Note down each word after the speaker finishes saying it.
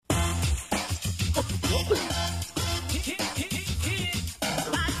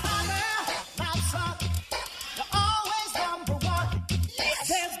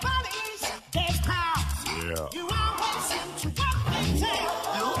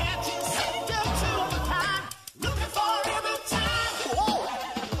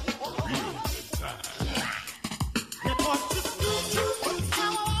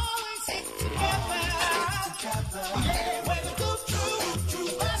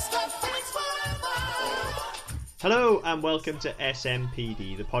Hello and welcome to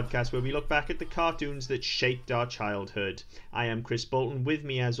SMPD, the podcast where we look back at the cartoons that shaped our childhood. I am Chris Bolton. With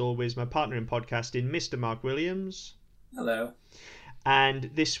me, as always, my partner in podcasting, Mr. Mark Williams. Hello. And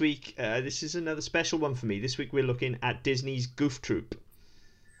this week, this is another special one for me. This week we're looking at Disney's Goof Troop.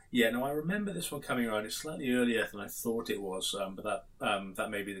 Yeah, no, I remember this one coming around. It's slightly earlier than I thought it was, but that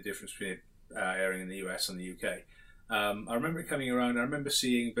may be the difference between it airing in the US and the UK. I remember it coming around. I remember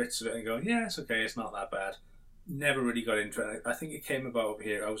seeing bits of it and going, yeah, it's okay, it's not that bad. Never really got into it. I think it came about over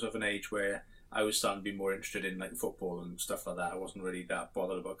here. I was of an age where I was starting to be more interested in like football and stuff like that. I wasn't really that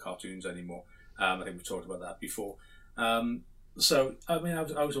bothered about cartoons anymore. I think we've talked about that before. So I mean,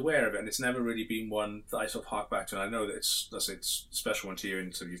 I was aware of it, and it's never really been one that I sort of hark back to. And I know that it's a special one to you,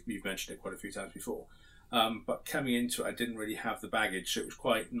 and so you've mentioned it quite a few times before. But coming into it, I didn't really have the baggage, so it was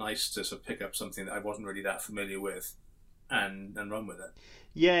quite nice to sort of pick up something that I wasn't really that familiar with, and run with it.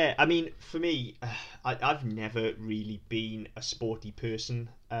 Yeah, I mean, for me, I've never really been a sporty person.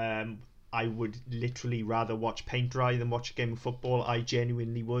 I would literally rather watch paint dry than watch a game of football. I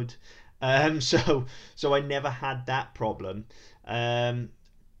genuinely would. So I never had that problem.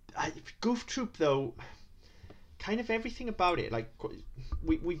 Goof Troop, though, kind of everything about it. Like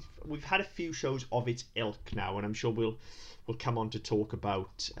we've had a few shows of its ilk now, and I'm sure we'll come on to talk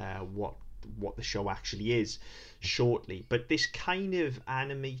about what the show actually is shortly. But this kind of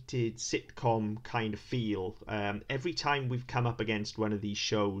animated sitcom kind of feel, every time we've come up against one of these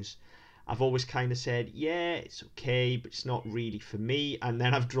shows, I've always kind of said, yeah, it's okay, but it's not really for me. And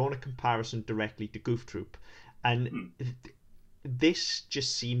then I've drawn a comparison directly to Goof Troop, and this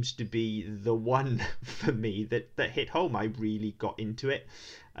just seems to be the one for me that hit home. I really got into it,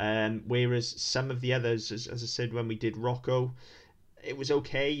 whereas some of the others, as I said when we did Rocco, it was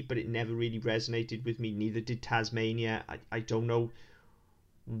okay, but it never really resonated with me. Neither did Tasmania. I don't know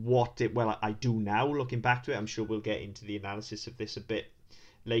what it... Well, I do now, looking back to it. I'm sure we'll get into the analysis of this a bit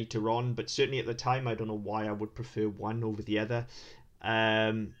later on. But certainly at the time, I don't know why I would prefer one over the other.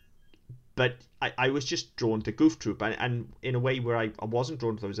 But I was just drawn to Goof Troop. And in a way where I wasn't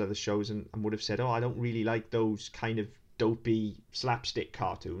drawn to those other shows and would have said, oh, I don't really like those kind of dopey slapstick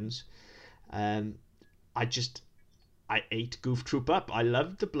cartoons. I ate Goof Troop up. I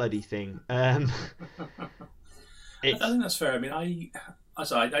loved the bloody thing. I think that's fair. I mean, I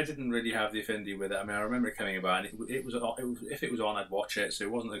didn't really have the affinity with it. I mean, I remember it coming about, and it was if it was on, I'd watch it. So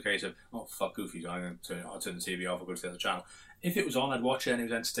it wasn't the case of, oh, fuck Goofy's on, I'll turn the TV off, I'll go to the other channel. If it was on, I'd watch it, and it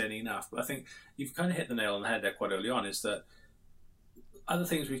was entertaining enough. But I think you've kind of hit the nail on the head there quite early on, is that other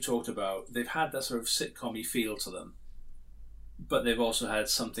things we've talked about, they've had that sort of sitcom-y feel to them. But they've also had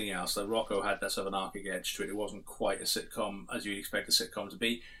something else. Like Rocco had that sort of an arctic edge to it. It wasn't quite a sitcom as you'd expect a sitcom to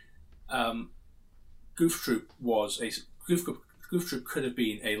be. Goof Troop Goof Troop could have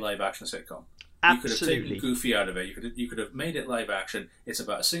been a live action sitcom. Absolutely. You could have taken Goofy out of it. You could have made it live action. It's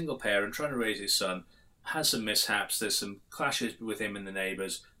about a single parent trying to raise his son. Has some mishaps. There's some clashes with him and the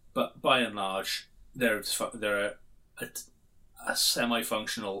neighbours. But by and large, they're a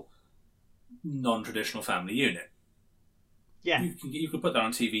semi-functional, non-traditional family unit. Yeah, you could put that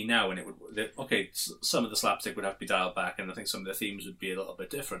on TV now, and it would. Okay, some of the slapstick would have to be dialed back, and I think some of the themes would be a little bit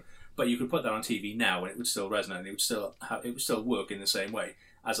different. But you could put that on TV now, and it would still resonate. And it would still work in the same way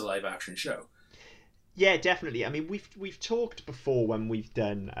as a live action show. Yeah, definitely. I mean, we've talked before when we've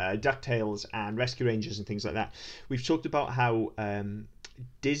done DuckTales and Rescue Rangers and things like that. We've talked about how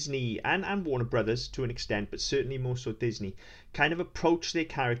Disney and Warner Brothers, to an extent, but certainly more so Disney, kind of approach their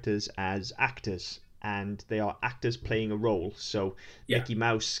characters as actors. And they are actors playing a role. So Mickey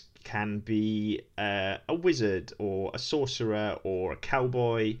Mouse can be a wizard or a sorcerer or a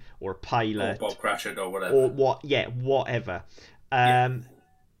cowboy or a pilot. Or Bob Cratchit or whatever. Or whatever.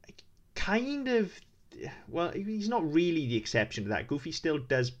 Kind of... Well, he's not really the exception to that. Goofy still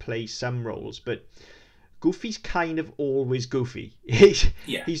does play some roles, but Goofy's kind of always Goofy.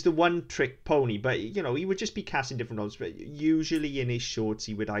 He's the one trick pony, but he would just be casting different roles. But usually in his shorts,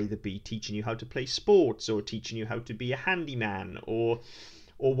 he would either be teaching you how to play sports or teaching you how to be a handyman or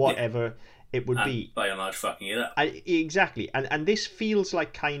whatever it would be. By and large, fucking it up. Exactly, and this feels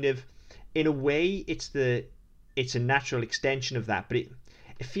like kind of, in a way, it's a natural extension of that, but it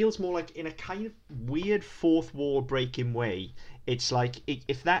feels more like in a kind of weird fourth wall breaking way. It's like,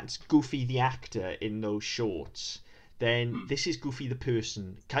 if that's Goofy the actor in those shorts, then this is Goofy the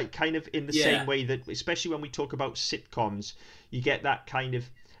person. Kind of in the same way that, especially when we talk about sitcoms, you get that kind of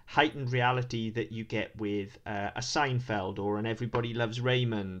heightened reality that you get with a Seinfeld or an Everybody Loves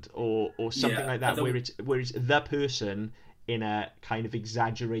Raymond or something like that, where it's the person in a kind of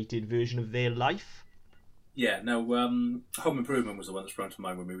exaggerated version of their life. Yeah, no, Home Improvement was the one that sprung to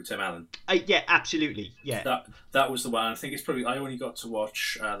mind when we were Tim Allen. Yeah, absolutely. Yeah. That was the one. I think it's probably, I only got to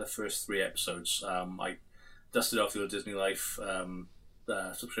watch the first 3 episodes. I dusted off the old Disney Life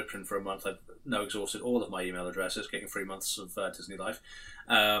subscription for a month. I've now exhausted all of my email addresses, getting 3 months of Disney Life,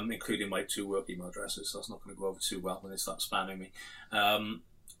 including my 2 work email addresses. So that's not going to go over too well when they start spamming me.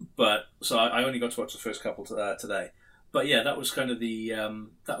 But so I only got to watch the first couple today. But yeah, that was kind of the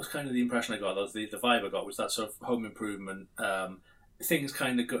impression I got. That was the vibe I got, was that sort of Home Improvement. Things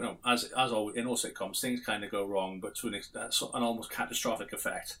kind of go, no, as always in all sitcoms, things kind of go wrong, but to an almost catastrophic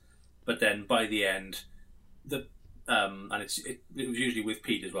effect. But then by the end, and it was usually with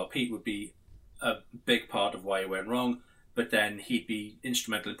Pete as well. Pete would be a big part of why it went wrong, but then he'd be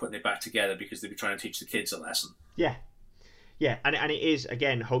instrumental in putting it back together because they'd be trying to teach the kids a lesson. Yeah, yeah, and it is,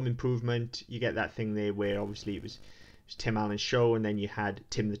 again, Home Improvement. You get that thing there where obviously it was Tim Allen's show, and then you had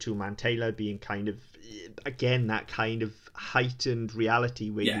Tim the Toolman Taylor being kind of, again, that kind of heightened reality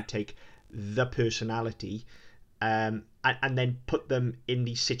where you take the personality and then put them in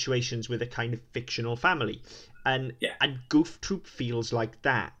these situations with a kind of fictional family. And Goof Troop feels like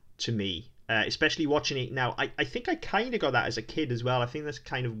that to me, especially watching it now. I think I kind of got that as a kid as well. I think that's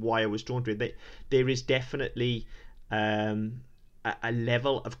kind of why I was drawn to it. There is definitely a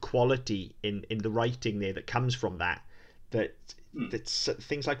level of quality in the writing there that comes from that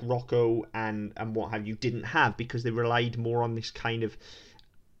things like Rocco and what have you didn't have, because they relied more on this kind of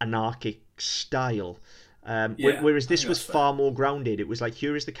anarchic style. Whereas this was far more grounded. It was like,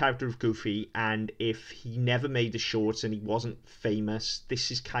 here is the character of Goofy, and if he never made the shorts and he wasn't famous,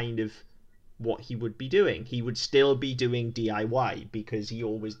 this is kind of what he would be doing. He would still be doing DIY, because he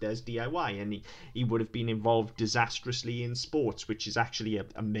always does DIY, and he would have been involved disastrously in sports, which is actually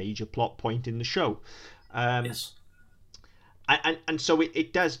a major plot point in the show. Yes. And so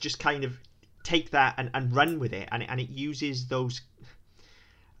it does just kind of take that and run with it, and it uses those,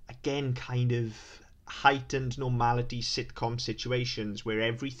 again, kind of heightened normality sitcom situations where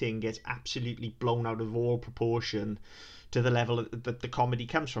everything gets absolutely blown out of all proportion to the level that the comedy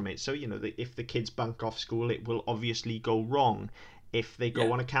comes from it. So, if the kids bunk off school, it will obviously go wrong. If they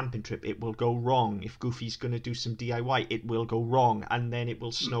go on a camping trip, it will go wrong. If Goofy's going to do some DIY, it will go wrong, and then it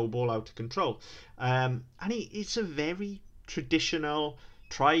will snowball out of control. And it's a very traditional,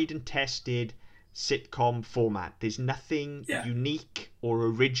 tried and tested sitcom format. There's nothing unique or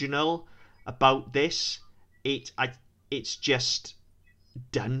original about this. It's just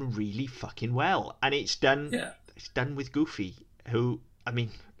done really fucking well, and it's done with Goofy, who, I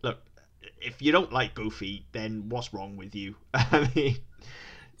mean, look, if you don't like Goofy, then what's wrong with you?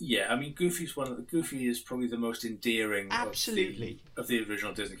 Goofy is probably the most endearing absolutely of the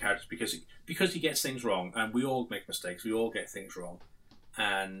original Disney characters, because he gets things wrong, and we all make mistakes, we all get things wrong,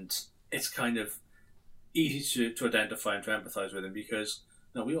 and it's kind of easy to identify and to empathise with him, because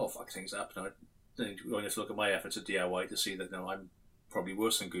we all fuck things up. You only have to look at my efforts at DIY to see that I'm probably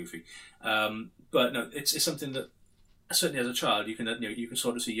worse than Goofy. But no, it's something that certainly as a child you can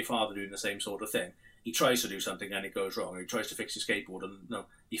sort of see your father doing the same sort of thing. He tries to do something and it goes wrong. Or he tries to fix his skateboard and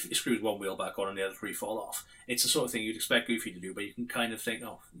he screws one wheel back on and the other 3 fall off. It's the sort of thing you'd expect Goofy to do, but you can kind of think,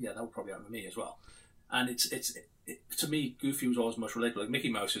 oh yeah, that would probably happen to me as well. And it's to me, Goofy was always much relatable. Like Mickey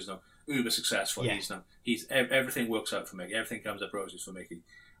Mouse is uber successful. Yeah. He's everything works out for Mickey. Everything comes up roses for Mickey.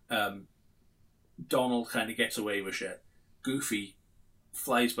 Donald kind of gets away with shit. Goofy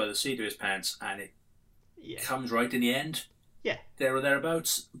flies by the seat of his pants, and it comes right in the end. Yeah, there or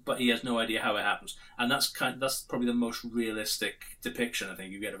thereabouts, but he has no idea how it happens, and that's probably the most realistic depiction I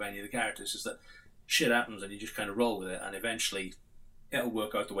think you get of any of the characters, is that shit happens and you just kind of roll with it, and eventually it'll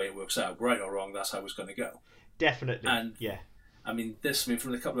work out the way it works out, right or wrong. That's how it's going to go. Definitely, and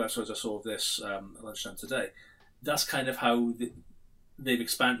from the couple of episodes I saw of this at lunchtime today, that's kind of how they've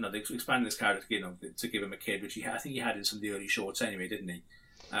expanded. They've expanded this character, to give him a kid, which I think he had in some of the early shorts anyway, didn't he?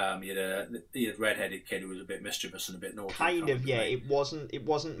 He had a red-headed kid who was a bit mischievous and a bit naughty. Kind of, yeah. It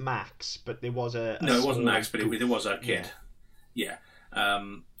wasn't Max, but there was a no, it wasn't Max, but there was a kid. Yeah.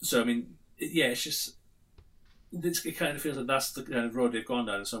 So I mean, it's just it kind of feels like that's the kind of road they've gone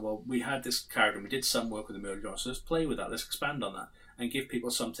down. And so, well, we had this character, and we did some work with him earlier on, so let's play with that. Let's expand on that and give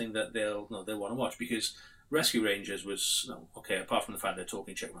people something that they'll want to watch, because Rescue Rangers was apart from the fact they're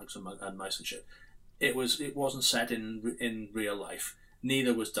talking chipmunks and mice and shit, it wasn't set in real life.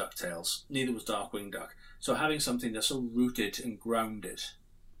 Neither was DuckTales. Neither was Darkwing Duck. So having something that's so rooted and grounded,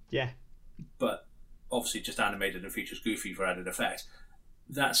 but obviously just animated and features Goofy for added effect,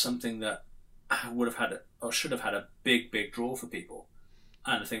 that's something that would have had should have had a big draw for people.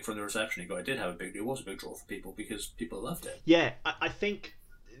 And I think from the reception it was a big draw for people, because people loved it. Yeah, I think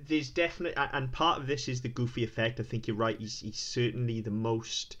there's definitely, and part of this is the Goofy effect. I think you're right. He's certainly the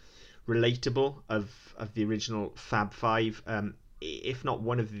most relatable of the original Fab Five, if not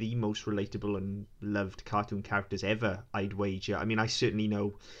one of the most relatable and loved cartoon characters ever, I'd wager. I mean, I certainly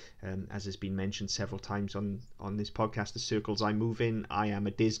know, as has been mentioned several times on this podcast, the circles I move in, I am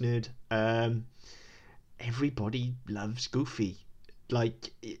a Disney nerd. Everybody loves Goofy.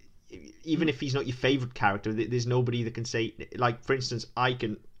 Like, even if he's not your favourite character, there's nobody that can say, like, for instance, I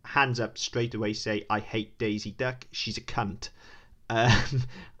can hands up straight away say, I hate Daisy Duck, she's a cunt.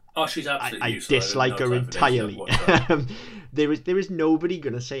 Oh, she's absolutely I useless. dislike her entirely. There is nobody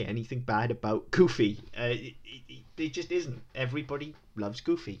going to say anything bad about Goofy. There just isn't. Everybody loves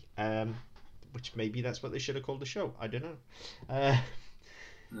Goofy. Which maybe that's what they should have called the show. I don't know.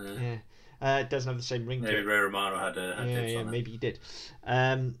 Yeah. It doesn't have the same ring to it. Maybe Ray Romano had tips on it. Maybe he did.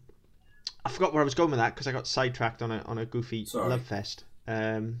 I forgot where I was going with that because I got sidetracked on a Goofy love fest.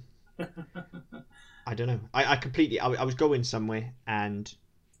 I don't know. I completely. I was going somewhere and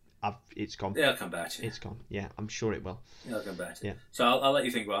it's gone. Yeah, I'll come back to you. It's gone. Yeah, I'm sure it will. Yeah, I'll come back to you. Yeah. So I'll let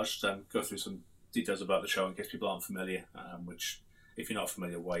you think. Well, I'll just go through some details about the show in case people aren't familiar. Which, if you're not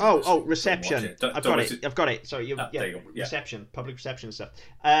familiar, why? Reception. I've got it. Sorry. There you go. Yeah. Reception, public reception and stuff.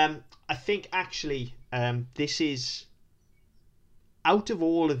 I think actually, this is out of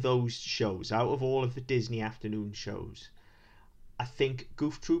all of those shows, out of all of the Disney afternoon shows, I think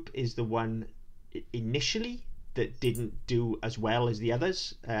Goof Troop is the one initially that didn't do as well as the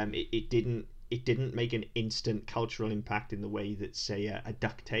others. It didn't make an instant cultural impact in the way that, say, a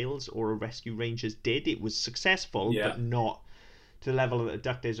DuckTales or a Rescue Rangers did. It was successful, but not to the level that a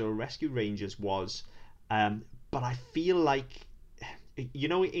DuckTales or a Rescue Rangers was. But I feel like, you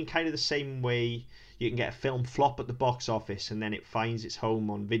know, in kind of the same way you can get a film flop at the box office and then it finds its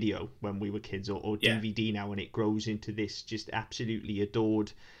home on video when we were kids, or DVD now, and it grows into this just absolutely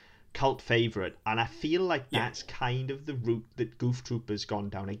adored cult favourite. And I feel like that's kind of the route that Goof Troop has gone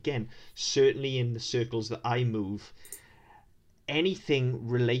down. Again, certainly in the circles that I move, anything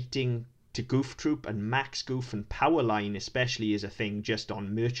relating to Goof Troop and Max Goof and Powerline especially is a thing just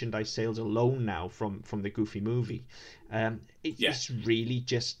on merchandise sales alone now from the Goofy movie. It's really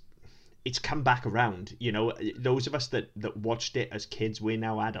just, it's come back around. You know, those of us that watched it as kids, we're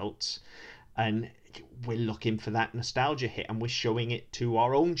now adults and we're looking for that nostalgia hit and we're showing it to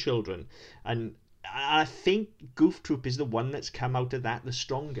our own children. And I think Goof Troop is the one that's come out of that the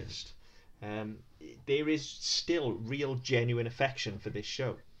strongest. There is still real genuine affection for this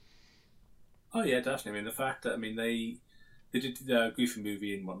show. Oh yeah, definitely. I mean, the fact that they did the Goofy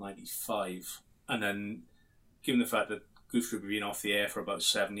movie in 95, and then given the fact that Goof Troop had been off the air for about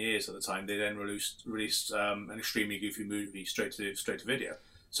 7 years at the time, they then released an extremely goofy movie straight to video.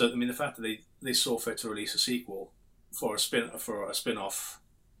 So I mean, the fact that they saw fit to release a sequel for a spin-off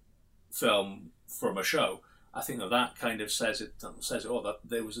film from a show, I think that kind of says it all, that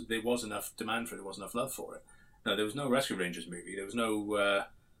there was enough demand for it, there was enough love for it. No, there was no Rescue Rangers movie. There was no.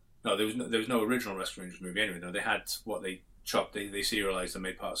 There was no original Rescue Rangers movie anyway. No, they had what they chopped, they serialized and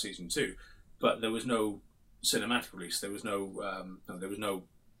made part of season 2, but there was no cinematic release. There was no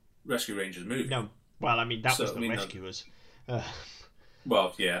Rescue Rangers movie. No, well, I mean that was the Rescuers.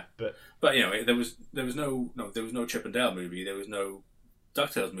 Well, yeah, but you know, there was no Chip and Dale movie. There was no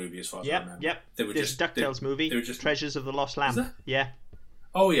DuckTales movie, as far as I remember. Yep. There's DuckTales movie. They were just Treasures of the Lost Lamb. Yeah.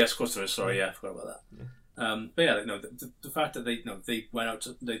 Oh yes, of course there is. Sorry, I forgot about that. Yeah. But yeah, the fact that they went out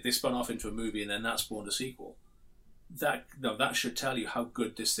they spun off into a movie and then that spawned a sequel. That should tell you how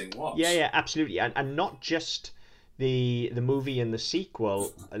good this thing was. Yeah, absolutely, and not just the movie and the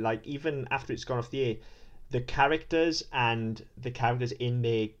sequel. Like even after it's gone off the air, the characters and the characters in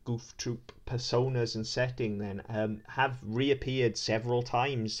their Goof Troop personas and setting then have reappeared several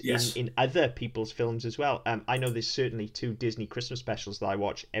times in other people's films as well. I know there's certainly 2 Disney Christmas specials that I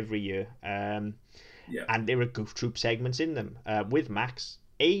watch every year. And there are Goof Troop segments in them, with Max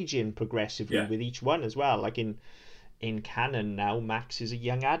aging progressively with each one as well. Like in canon now, Max is a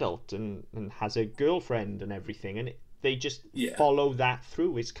young adult and has a girlfriend and everything, and they just follow that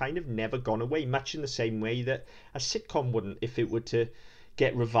through. It's kind of never gone away, much in the same way that a sitcom wouldn't. If it were to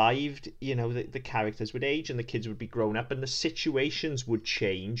get revived, you know, the characters would age and the kids would be grown up and the situations would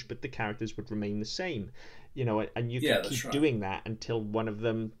change, but the characters would remain the same. You know, and you can keep doing that until one of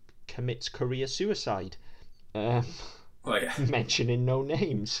them commits career suicide. Mentioning no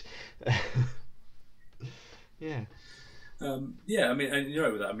names. Yeah, I mean, and you're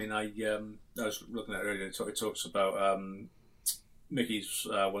right with that. I mean, I was looking at it earlier. It talks about Mickey's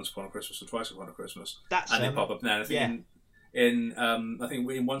Once Upon a Christmas or Twice Upon a Christmas, and they pop up now. I think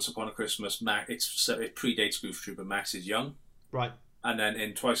in Once Upon a Christmas, it predates Goof Troop, but Max is young. Right. and then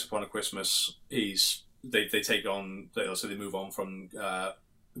in Twice Upon a Christmas, they take on, so they move on from a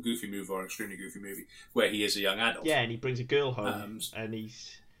Goofy movie or an extremely Goofy movie where he is a young adult. Yeah, and he brings a girl home, and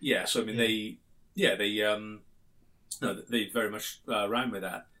he's so I mean they very much ran with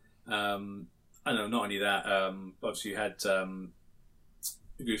that. I know, not only that, obviously you had a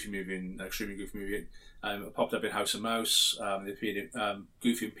Goofy movie and extremely Goofy movie. It popped up in House of Mouse. They appeared in,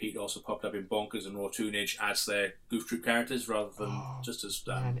 Goofy and Pete also popped up in Bonkers and Raw Toonage as their Goof Troop characters rather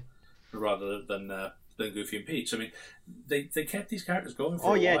than Goofy and Pete. So I mean, they kept these characters going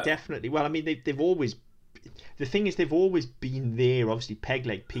for a while. Definitely. Well, I mean, they've always. The thing is, they've always been there. Obviously, Peg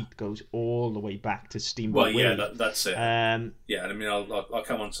Leg Pete goes all the way back to Steamboat Willie. Well, that's it. And I mean, I'll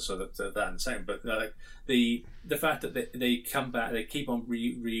come on to that in a second. But the fact that they come back, they keep on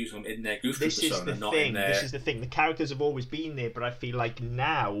reusing them in their Goof Troop persona, not in their... This is the thing. The characters have always been there, but I feel like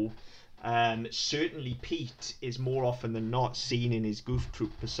now, certainly Pete is more often than not seen in his Goof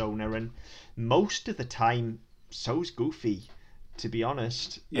Troop persona, and most of the time, so's Goofy. To be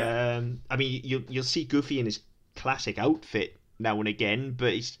honest, I mean, you'll see Goofy in his classic outfit now and again,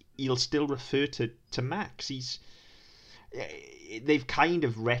 but he'll still refer to Max. They've kind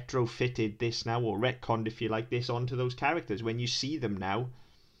of retrofitted this now, or retconned, if you like, this onto those characters. When you see them now,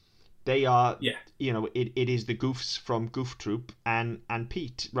 they are, it is the Goofs from Goof Troop and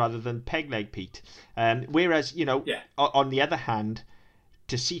Pete rather than Peg Leg Pete. Whereas, on the other hand,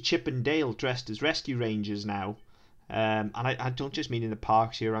 to see Chip and Dale dressed as rescue rangers now. And I don't just mean in the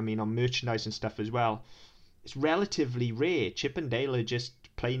parks here, I mean on merchandise and stuff as well. It's relatively rare. Chip and Dale are just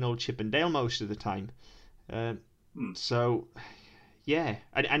plain old Chip and Dale most of the time. So, yeah.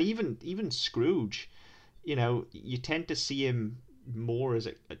 And even Scrooge, you tend to see him more as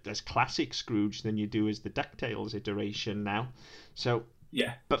classic Scrooge than you do as the DuckTales iteration now. So,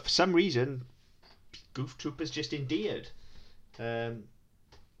 yeah. But for some reason, Goof Troop is just endeared.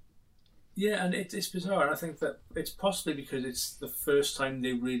 Yeah, and it's bizarre, and I think that it's possibly because it's the first time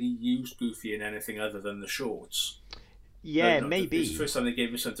they really used Goofy in anything other than the shorts. Yeah, maybe. It's the first time they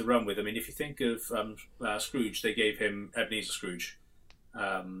gave him something to run with. I mean, if you think of Scrooge, they gave him Ebenezer Scrooge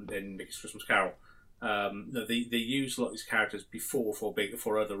in Mickey's Christmas Carol. They used a lot of these characters before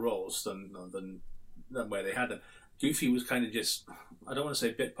for other roles than where they had them. Goofy was kind of just, I don't want to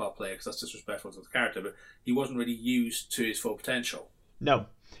say bit part player because that's disrespectful to the character, but he wasn't really used to his full potential. No.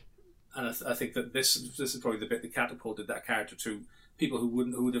 And I think that this is probably the bit that catapulted that character to people who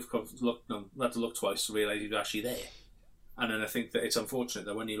would have had to look twice to realise he was actually there. And then I think that it's unfortunate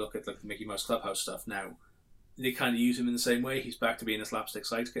that when you look at the Mickey Mouse Clubhouse stuff now, they kind of use him in the same way. He's back to being a slapstick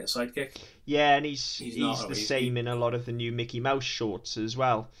sidekick. Yeah, and he's the same in a lot of the new Mickey Mouse shorts as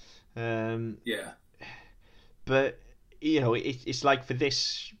well. Yeah. But it's like for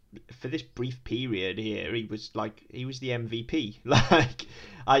this brief period here, he was the MVP. Like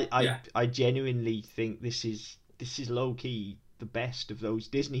I genuinely think this is low key the best of those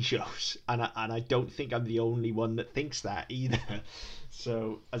Disney shows, and I don't think I'm the only one that thinks that either.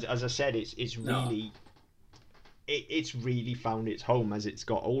 So as I said, it's really it's really found its home as it's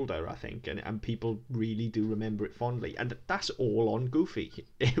got older, I think, and people really do remember it fondly, and that's all on Goofy.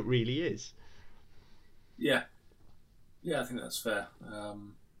 It really is. Yeah, I think that's fair.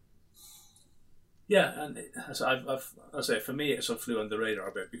 Yeah, and I say for me, it sort of flew under the radar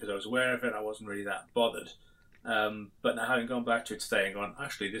a bit because I was aware of it. I wasn't really that bothered. But now having gone back to it today and gone,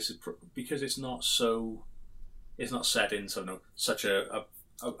 actually, this is because it's not set in such a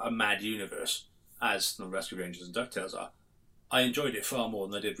mad universe as Rescue Rangers and DuckTales are. I enjoyed it far more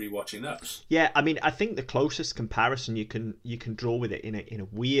than I did rewatching those. Yeah, I mean, I think the closest comparison you can draw with it in a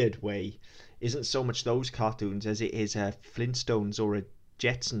weird way isn't so much those cartoons as it is Flintstones or a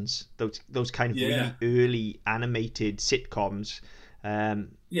Jetsons, those kind of really early animated sitcoms.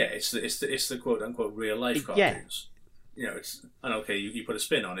 It's the quote unquote real life cartoons. Yeah. You put a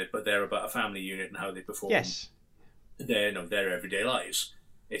spin on it, but they're about a family unit and how they perform. Yes. Their everyday lives.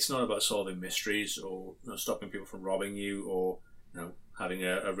 It's not about solving mysteries or stopping people from robbing you or having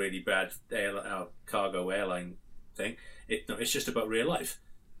a really bad cargo airline thing. It's just about real life,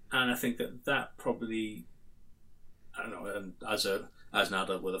 and I think that probably, I don't know, and as an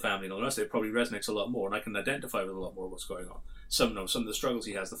adult with a family and all the rest of it, probably resonates a lot more, and I can identify with a lot more of what's going on. Some of the struggles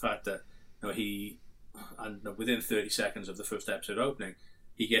he has, the fact that within 30 seconds of the first episode opening,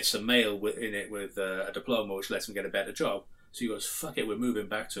 he gets some mail with a diploma which lets him get a better job. So he goes, "Fuck it, we're moving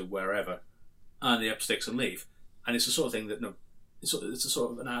back to wherever," and they up sticks and leave. And it's the sort of thing that it's a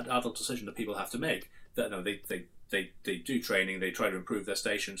sort of an adult decision that people have to make. That they do training, they try to improve their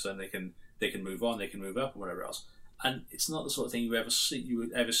station so then they can move on, they can move up, and whatever else. and it's not the sort of thing you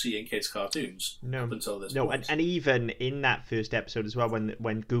would ever see in kids' cartoons up until this point. And even in that first episode as well,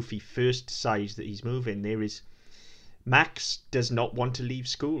 when Goofy first decides that he's moving, there is Max does not want to leave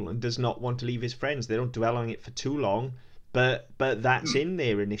school and does not want to leave his friends. They don't dwell on it for too long, but that's in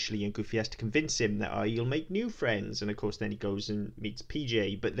there initially, and Goofy has to convince him that you'll make new friends, and of course then he goes and meets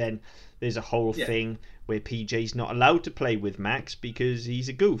PJ. But then there's a whole thing where PJ's not allowed to play with Max because he's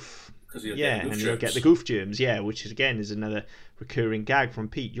a goof. You'll get the goof germs, which is again is another recurring gag from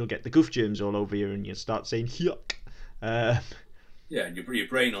Pete. You'll get the goof germs all over you, and you'll start saying yuck. And your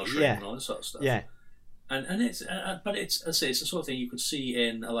brain will shrink and all this sort of stuff. Yeah. And it's but it's the sort of thing you could see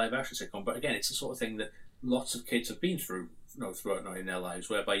in a live action sitcom. But again, it's the sort of thing that lots of kids have been through, throughout in their lives,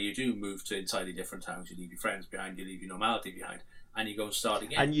 whereby you do move to entirely different towns. You leave your friends behind, you leave your normality behind, and you go and start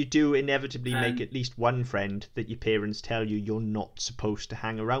again. And you do inevitably make at least one friend that your parents tell you you're not supposed to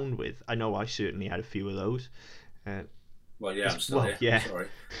hang around with. I know I certainly had a few of those. I'm still here. Yeah. Sorry.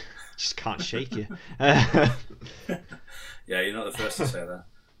 Just can't shake you. Yeah, you're not the first to say that. At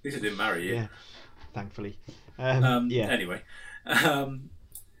least I didn't marry you. Yeah. Thankfully. Anyway,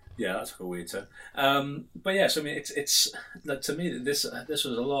 that's a weird turn. But yes, I mean, it's like, to me this was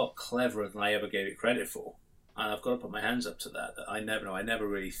a lot cleverer than I ever gave it credit for, and I've got to put my hands up to that. I never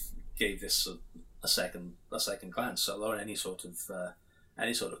really gave this a second glance, let alone any sort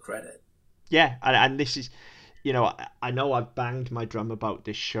of credit. Yeah, and this is. I know I've banged my drum about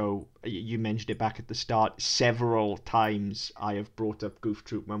this show. You mentioned it back at the start. Several times I have brought up Goof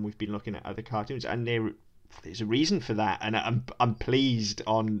Troop when we've been looking at other cartoons, and there's a reason for that. And I'm pleased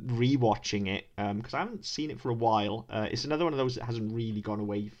on rewatching it because I haven't seen it for a while. It's another one of those that hasn't really gone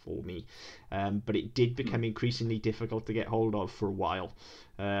away for me, but it did become increasingly difficult to get hold of for a while.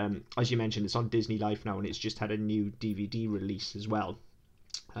 As you mentioned, it's on Disney Life now, and it's just had a new DVD release as well.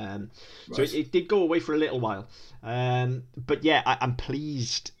 So it did go away for a little while, but yeah, I'm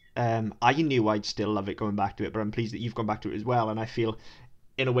pleased. I knew I'd still love it going back to it, but I'm pleased that you've gone back to it as well, and I feel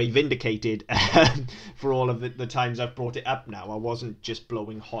in a way vindicated for all of the times I've brought it up now. I wasn't just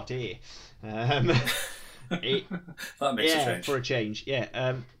blowing hot air. That makes a change. For a change.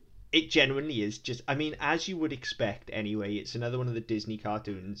 It genuinely is just, I mean, as you would expect anyway, it's another one of the Disney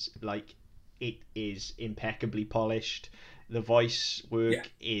cartoons. Like, it is impeccably polished. The voice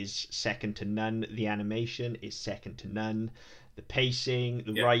work is second to none. The animation is second to none. The pacing,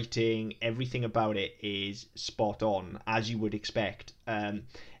 the writing, everything about it is spot on, as you would expect.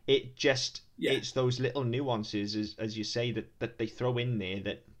 It's those little nuances, as you say, that they throw in there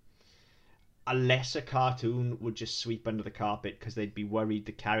that a lesser cartoon would just sweep under the carpet because they'd be worried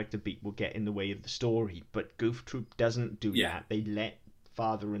the character beat will get in the way of the story. But Goof Troop doesn't do that. They let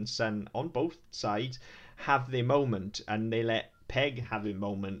father and son on both sides have their moment, and they let Peg have a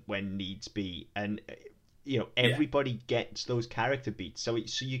moment when needs be, and everybody gets those character beats, so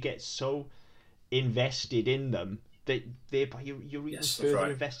you get so invested in them that thereby you're even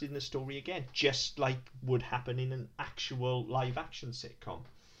further invested in the story again, just like would happen in an actual live action sitcom.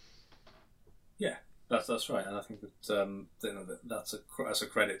 Yeah, that's right, and I think that that's a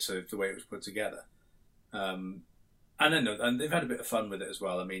credit to the way it was put together. And they've had a bit of fun with it as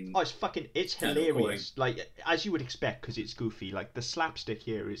well. I mean, it's hilarious. Like, as you would expect, because it's Goofy. Like, the slapstick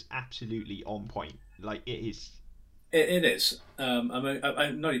here is absolutely on point. Like, it is. It is.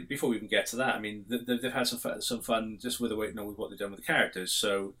 Before we even get to that, I mean, they've had some fun just with the way, with what they've done with the characters.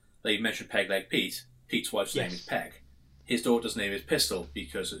 So, like you mentioned, Peg Leg Pete. Pete's wife's name is Peg. His daughter's name is Pistol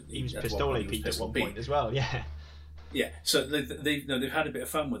because he was Pistole Pete at one point as well. Yeah. Yeah, so they've had a bit of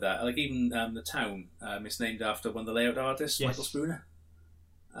fun with that. Like, even the town is named after one of the layout artists, Michael Spooner.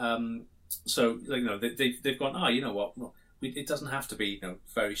 So, they've gone, you know what? Well, it doesn't have to be,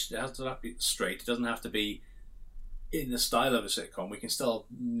 it has to be straight. It doesn't have to be in the style of a sitcom. We can still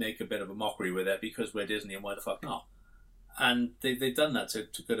make a bit of a mockery with it because we're Disney, and why the fuck not? And they've done that to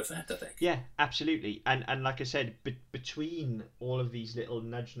good effect, I think. Yeah, absolutely. And like I said, between all of these little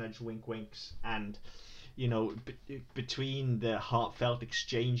nudge, wink, winks, and between the heartfelt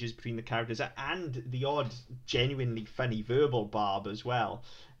exchanges between the characters and the odd genuinely funny verbal barb as well,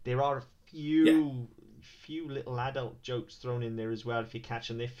 there are a few little adult jokes thrown in there as well, if you catch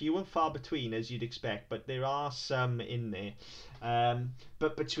them. They're few and far between, as you'd expect, but there are some in there.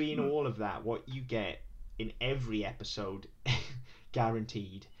 But between all of that, what you get in every episode,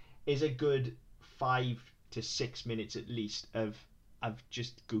 guaranteed, is a good 5 to 6 minutes at least of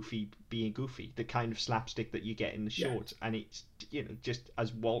just Goofy being Goofy, the kind of slapstick that you get in the shorts, and it's just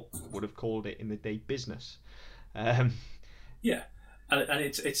as Walt would have called it in the day, business. And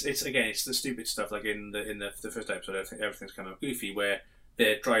it's again, it's the stupid stuff, like in the first episode, I think everything's kind of goofy, where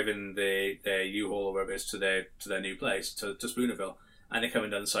they're driving their U-Haul or whatever it is to their new place, to Spoonerville, and they're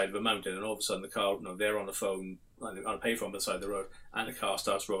coming down the side of a mountain, and all of a sudden the car, they're on the phone, on a payphone beside the road, and the car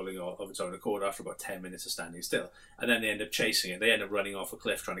starts rolling of its own accord after about 10 minutes of standing still. And then they end up chasing it. They end up running off a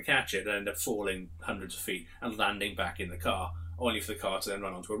cliff trying to catch it, and end up falling hundreds of feet and landing back in the car, only for the car to then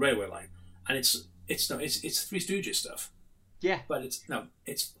run onto a railway line. And it's Three Stooges stuff. Yeah, but it's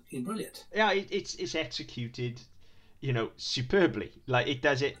fucking brilliant. Yeah, it's executed, superbly. Like it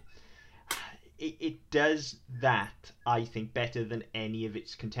does it. It does that, I think, better than any of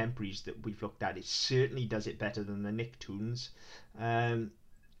its contemporaries that we've looked at. It certainly does it better than the Nicktoons.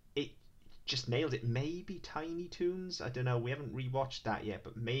 It just nailed it. Maybe Tiny Toons, I don't know. We haven't rewatched that yet,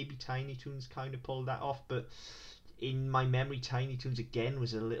 but maybe Tiny Toons kind of pulled that off. But in my memory, Tiny Toons again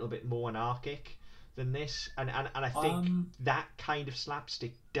was a little bit more anarchic than this, and I think that kind of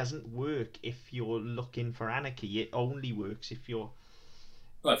slapstick doesn't work if you're looking for anarchy. It only works if you're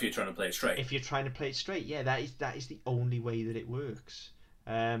trying to play it straight. If you're trying to play it straight, yeah, that is the only way that it works.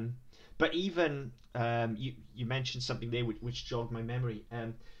 But even you mentioned something there which jogged my memory.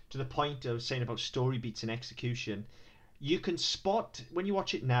 To the point I was saying about story beats and execution, you can spot when you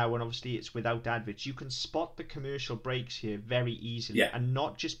watch it now, and obviously it's without adverts. You can spot the commercial breaks here very easily, and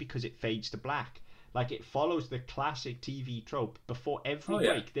not just because it fades to black. Like it follows the classic TV trope. Before every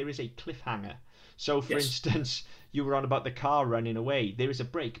break, there is a cliffhanger. So, for instance, you were on about the car running away. There is a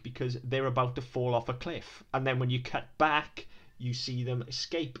break because they're about to fall off a cliff. And then when you cut back, you see them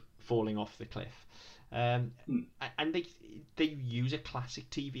escape falling off the cliff. And they use a classic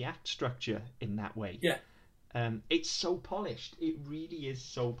TV act structure in that way. Yeah. It's so polished. It really is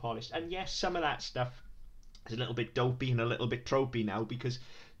so polished. And yes, some of that stuff is a little bit dopey and a little bit tropey now because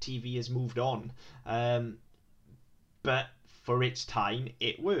TV has moved on. But for its time,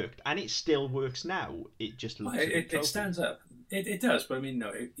 it worked, and it still works now. It just looks. It stands up. It does, but I mean,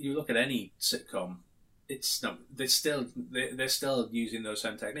 no. You look at any sitcom, they're still using those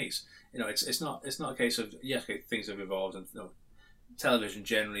same techniques. It's not a case of things have evolved, and television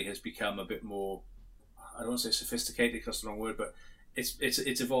generally has become a bit more. I don't want to say sophisticated because that's the wrong word, but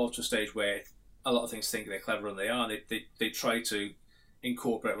it's evolved to a stage where a lot of things think they're cleverer than they are. They try to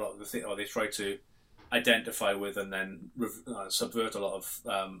incorporate a lot of the thing, or they try to identify with and then subvert a lot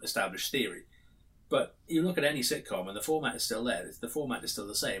of established theory. But you look at any sitcom and the format is still there. The format is still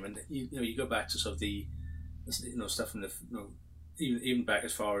the same, and you go back to sort of the stuff from the even back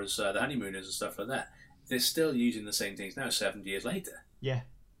as far as the Honeymooners and stuff like that. They're still using the same things now, 70 years later. Yeah.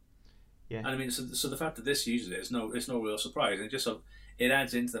 And I mean, so the fact that this uses it is no real surprise, and it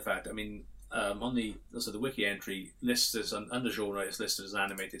adds into the fact. I mean, on the wiki entry lists as under genre, it's listed as an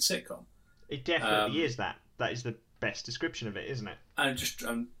animated sitcom. It definitely is that. That is the best description of it, isn't it?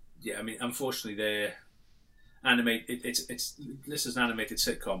 And I mean, unfortunately, they're animated. It's listed as an animated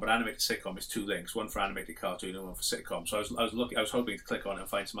sitcom, but animated sitcom is two links: one for animated cartoon and one for sitcom. So I was hoping to click on it and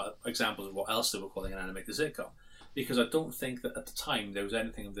find some other examples of what else they were calling an animated sitcom, because I don't think that at the time there was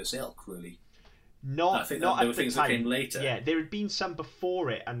anything of this ilk really. Not there at were the things time. that came later. Yeah, there had been some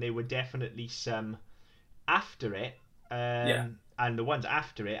before it, and there were definitely some after it. And the ones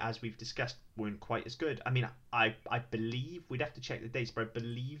after it, as we've discussed, weren't quite as good. I mean, I believe, we'd have to check the dates, but I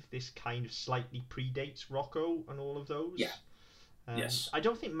believe this kind of slightly predates Rocco and all of those. Yeah. Yes. I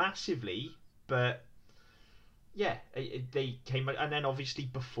don't think massively, but yeah, they came out. And then obviously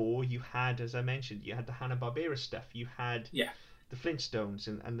before you had, as I mentioned, you had the Hanna-Barbera stuff. You had the Flintstones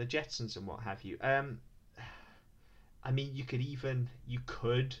and the Jetsons and what have you. I mean, you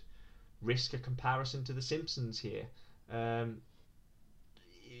could risk a comparison to the Simpsons here.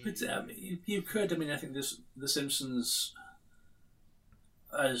 But you could. I mean, I think the Simpsons,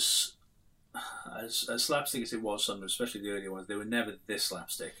 as slapstick as it was, some especially the earlier ones, they were never this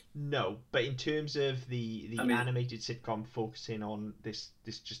slapstick. No, but in terms of the animated sitcom focusing on this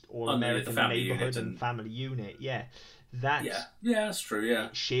just all American neighborhood and family unit, that's true. Yeah,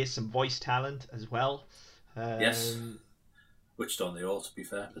 it shares some voice talent as well. Yes, which don't they all, to be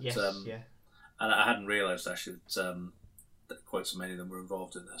fair? But, yes, and I hadn't realised actually that quite so many of them were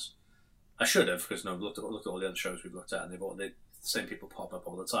involved in this. I should have, because looked at all the other shows we've looked at, and the same people pop up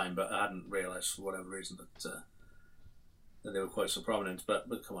all the time. But I hadn't realised for whatever reason that they were quite so prominent. But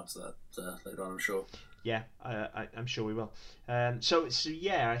we'll come on to that later on, I'm sure. Yeah, I'm sure we will. So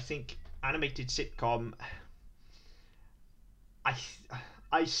yeah, I think animated sitcom.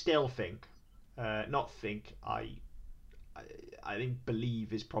 I still think, I think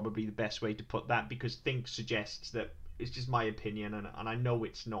believe is probably the best way to put that, because think suggests that. It's just my opinion, and I know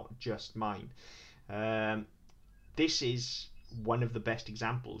it's not just mine. This is one of the best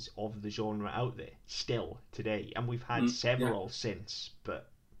examples of the genre out there still today, and we've had several since, but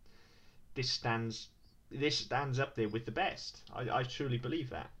this stands up there with the best. I truly believe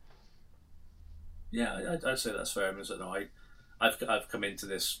that. Yeah, I'd say that's fair. I mean, I've come into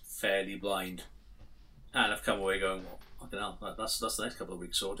this fairly blind, and I've come away going, well, fucking hell, that's the next couple of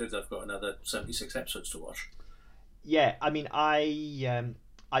weeks sorted. I've got another 76 episodes to watch. Yeah, I mean,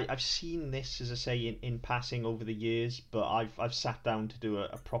 I've seen this, as I say, in passing over the years, but I've sat down to do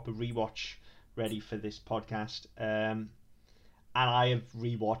a proper rewatch ready for this podcast, and I have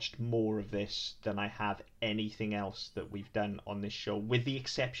rewatched more of this than I have anything else that we've done on this show, with the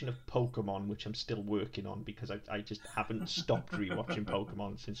exception of Pokemon, which I'm still working on because I just haven't stopped rewatching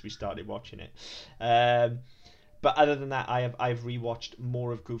Pokemon since we started watching it. But other than that, I've rewatched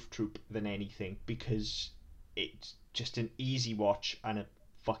more of Goof Troop than anything, because it's just an easy watch and a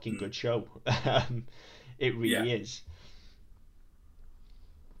fucking good show. It really is.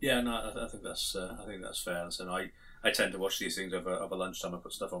 Yeah, no, I think that's fair. And I tend to watch these things over lunchtime. I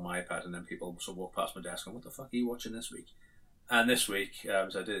put stuff on my iPad, and then people sort of walk past my desk and, what the fuck are you watching this week? And this week, so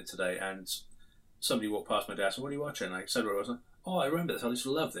I did it today, and somebody walked past my desk and, what are you watching? And I said what it was. And, oh, I remember this. I used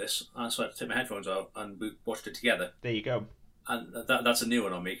to love this. And so I had to take my headphones out, and we watched it together. There you go. And that's a new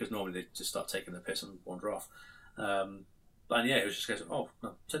one on me, because normally they just start taking the piss and wander off. And yeah, it was just a case of, oh,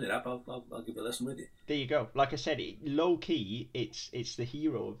 no, turn it up, I'll give it a listen with you. There you go. Like I said, low key, it's the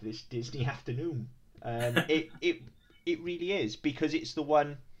hero of this Disney afternoon. It really is, because it's the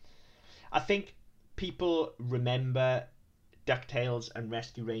one. I think people remember DuckTales and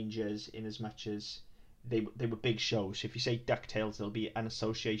Rescue Rangers in as much as they were big shows. So if you say DuckTales, there'll be an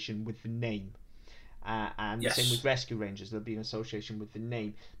association with the name. And the same with Rescue Rangers, there'll be an association with the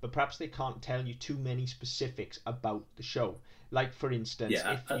name, but perhaps they can't tell you too many specifics about the show. Like, for instance,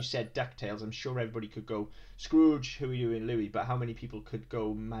 if you said DuckTales, I'm sure everybody could go Scrooge, Huey, Dewey and Louie, but how many people could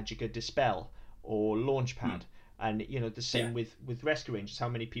go Magica Dispel or Launchpad? And, you know, the same with Rescue Rangers, how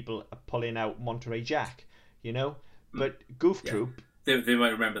many people are pulling out Monterey Jack, you know? But Goof Troop... They might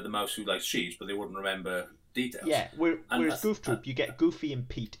remember the mouse who likes cheese, but they wouldn't remember details. Yeah, whereas Goof Troop, you get Goofy and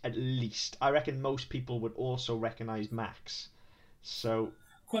Pete at least. I reckon most people would also recognise Max. So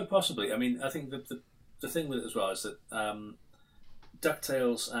quite possibly. I mean, I think the thing with it as well is that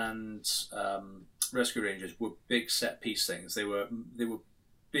DuckTales and Rescue Rangers were big set piece things. They were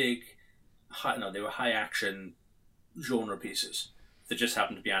big, they were high action genre pieces that just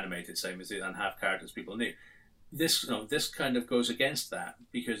happened to be animated, same as they and have characters people knew. This kind of goes against that,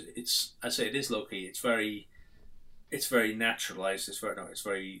 because it is low key. It's very naturalized. It's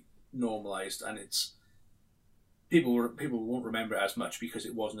very normalized, and people won't remember it as much because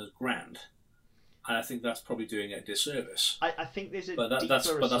it wasn't as grand. And I think that's probably doing it a disservice. I think there's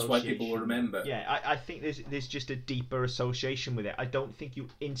that's why people will remember. Yeah, I think there's just a deeper association with it. I don't think you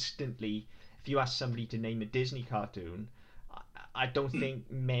instantly, if you ask somebody to name a Disney cartoon, I don't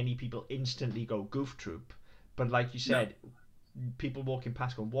think many people instantly go Goof Troop. But like you said, people walking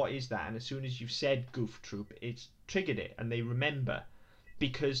past going, what is that? And as soon as you've said Goof Troop, it's triggered it, and they remember,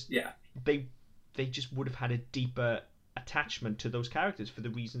 because they just would have had a deeper attachment to those characters for the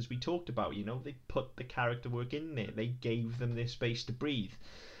reasons we talked about. You know, they put the character work in there. They gave them their space to breathe.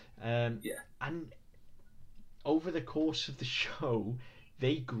 And over the course of the show,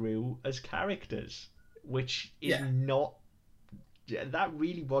 they grew as characters, which is not... That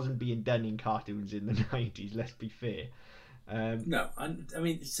really wasn't being done in cartoons in the 90s, let's be fair. No, and I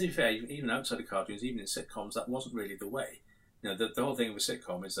mean, to be fair, even outside of cartoons, even in sitcoms, that wasn't really the way. You know, the whole thing of a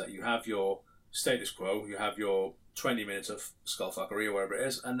sitcom is that you have your status quo, you have your 20 minutes of skullfuckery or whatever it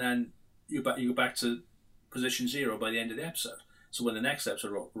is, and then you go back to position zero by the end of the episode. So when the next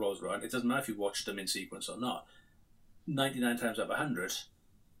episode rolls around, it doesn't matter if you watched them in sequence or not. 99 times out of 100,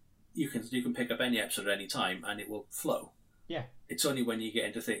 you can pick up any episode at any time, and it will flow. Yeah, it's only when you get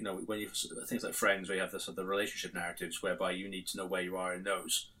into things like Friends, where you have the relationship narratives whereby you need to know where you are in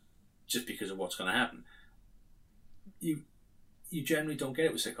those, just because of what's going to happen. You generally don't get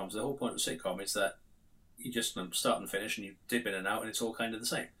it with sitcoms. The whole point of a sitcom is that you just start and finish, and you dip in and out, and it's all kind of the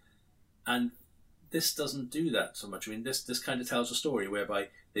same. And this doesn't do that so much. I mean, this kind of tells a story whereby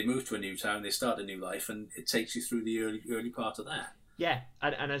they move to a new town, they start a new life, and it takes you through the early part of that. Yeah,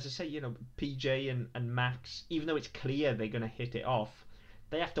 and as I say, you know, PJ and Max, even though it's clear they're going to hit it off,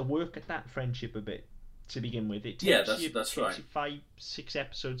 they have to work at that friendship a bit to begin with. It takes that's right. 5-6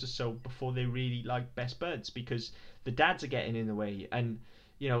 episodes or so before they really like best buds, because the dads are getting in the way. And,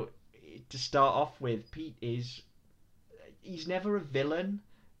 you know, to start off with, he's never a villain.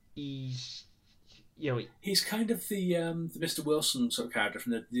 He's you know, he's kind of the Mr. Wilson sort of character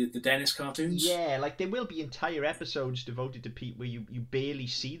from the Dennis cartoons. yeah, like there will be entire episodes devoted to Pete where you barely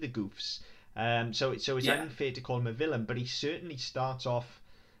see the goofs. So it's unfair to call him a villain, but he certainly starts off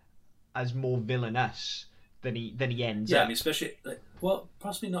as more villainous than he ends Yeah, up. I mean, especially well,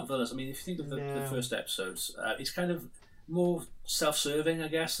 possibly not villainous. I mean, if you think of the No. first episodes, he's kind of more self-serving, I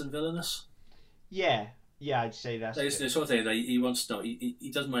guess, than villainous. Yeah, I'd say that's So it's the sort of thing that he wants to know.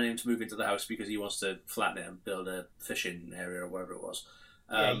 He doesn't want him to move into the house because he wants to flatten it and build a fishing area or whatever it was.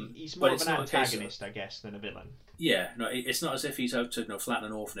 He's more of an antagonist, I guess, than a villain. Yeah, no, it's not as if he's out to flatten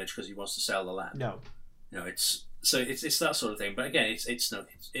an orphanage because he wants to sell the land. No, it's that sort of thing. But again,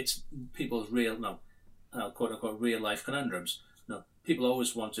 it's people's real quote unquote real life conundrums. No, people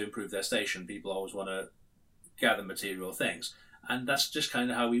always want to improve their station. People always want to gather material things, and that's just kind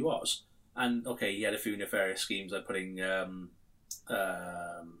of how he was. And okay, he had a few nefarious schemes like putting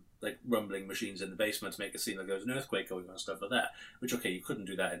like rumbling machines in the basement to make it seem like there was an earthquake going on and stuff like that. Which okay, you couldn't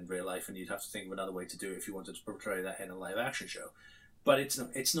do that in real life, and you'd have to think of another way to do it if you wanted to portray that in a live action show. But it's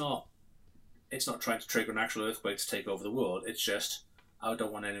not trying to trigger an actual earthquake to take over the world. It's just I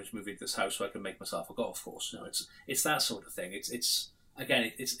don't want anyone to move into this house so I can make myself a golf course. No, it's that sort of thing. It's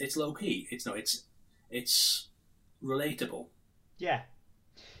low key. It's relatable. Yeah,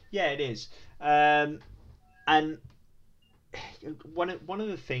 it is. And one of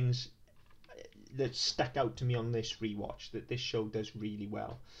the things that stuck out to me on this rewatch that this show does really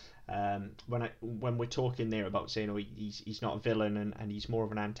well, when we're talking there about saying he's not a villain and he's more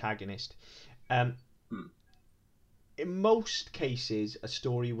of an antagonist, in most cases a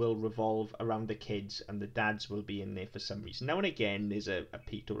story will revolve around the kids and the dads will be in there for some reason. Now and again there's a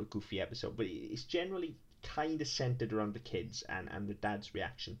Pete or a Goofy episode, but it's generally kind of centered around the kids and the dad's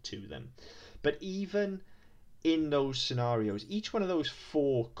reaction to them. But even in those scenarios, each one of those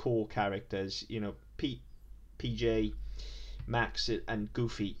four core characters, Pete, PJ, Max and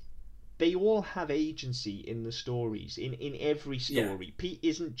Goofy, they all have agency in the stories, in every story. Yeah. Pete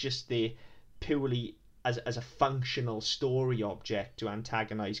isn't just there purely as a functional story object to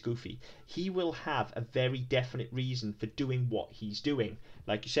antagonize Goofy. He will have a very definite reason for doing what he's doing.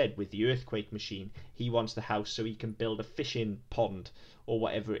 Like you said, with the earthquake machine, he wants the house so he can build a fishing pond or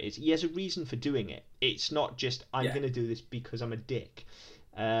whatever it is. He has a reason for doing it. It's not just, I'm going to do this because I'm a dick.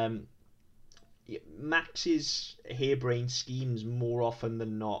 Max's harebrained schemes more often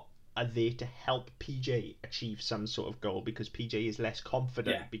than not are there to help PJ achieve some sort of goal because PJ is less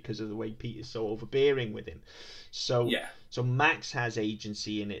confident because of the way Pete is so overbearing with him. So Max has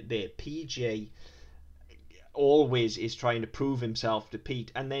agency in it there. PJ always is trying to prove himself to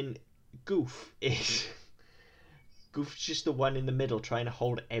Pete, and then Goof's just the one in the middle trying to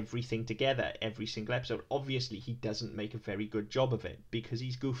hold everything together every single episode. Obviously he doesn't make a very good job of it because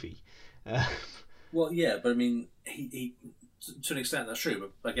he's Goofy. Well, yeah, but I mean, he to an extent that's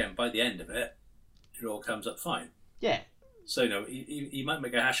true, but again, by the end of it, it all comes up fine. Yeah. So, he might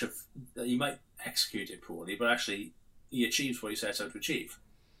make a hash of... He might execute it poorly, but actually, he achieves what he sets out to achieve.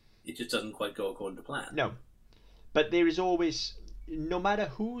 It just doesn't quite go according to plan. No. But there is always... No matter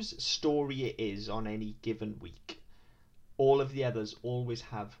whose story it is on any given week, all of the others always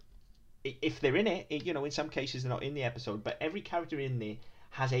have... If they're in it, in some cases they're not in the episode, but every character in there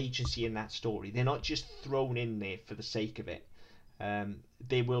has agency in that story. They're not just thrown in there for the sake of it.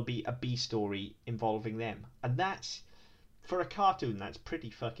 There will be a B story involving them, and that's, for a cartoon, that's pretty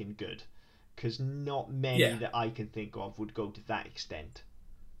fucking good, because not many that I can think of would go to that extent.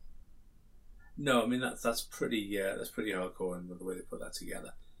 No, I mean that's pretty hardcore in the way they put that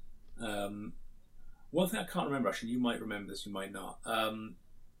together. One thing I can't remember, actually, you might remember this, you might not.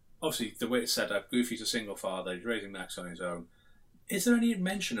 Obviously, the way it's set up, Goofy's a single father, he's raising Max on his own. Is there any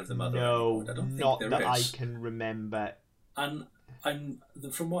mention of the mother? No, I don't think not there that is. I can remember. And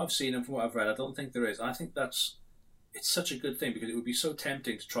from what I've seen and from what I've read, I don't think there is. I think it's such a good thing because it would be so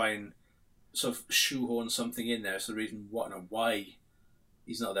tempting to try and sort of shoehorn something in there as the reason why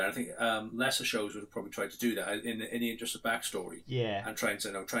he's not there. I think lesser shows would have probably tried to do that in the interest of backstory. Yeah. And trying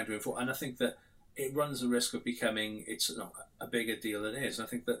to inform. And I think that it runs the risk of becoming a bigger deal than it is. And I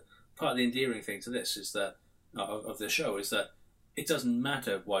think that part of the endearing thing to this is that of the show is that it doesn't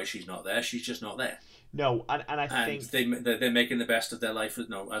matter why she's not there. She's just not there. No, and I think they're making the best of their life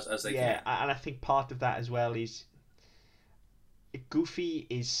as they can. Yeah, and I think part of that as well is Goofy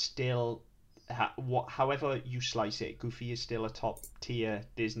is still, however you slice it, Goofy is still a top tier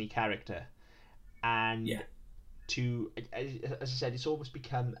Disney character, and as I said, it's almost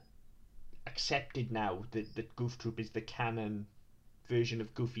become accepted now that Goof Troop is the canon version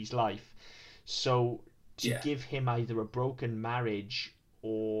of Goofy's life. So to give him either a broken marriage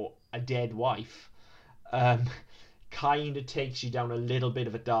or a dead wife um, kind of takes you down a little bit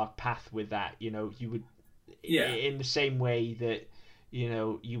of a dark path with that. You know, you would, Yeah. in the same way that, you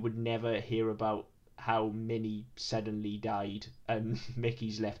know, you would never hear about how Minnie suddenly died and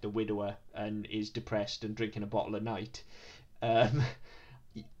Mickey's left a widower and is depressed and drinking a bottle a night. Um,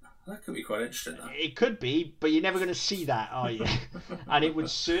 That could be quite interesting, though. it could be, but you're never going to see that, are you? And it would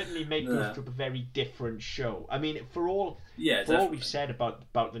certainly make No. Goof Troop a very different show. I mean, for all Definitely. we've said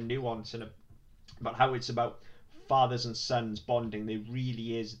about the nuance and about how it's about fathers and sons bonding, there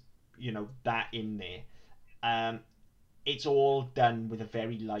really is, you know, that in there. It's all done with a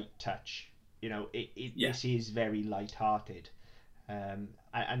very light touch. You know, this is very light-hearted,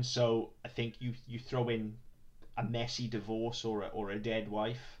 and so I think you throw in a messy divorce or a dead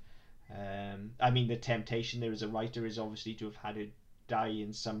wife. I mean, the temptation there as a writer is obviously to have had it die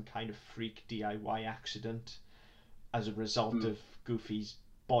in some kind of freak DIY accident as a result of Goofy's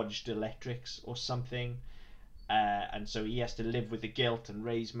bodged electrics or something. And so he has to live with the guilt and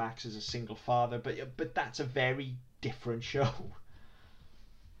raise Max as a single father. But that's a very different show.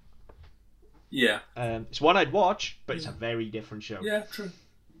 Yeah. It's one I'd watch, but it's a very different show. Yeah, true.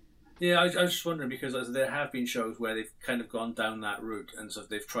 Yeah, I was just wondering because there have been shows where they've kind of gone down that route, and so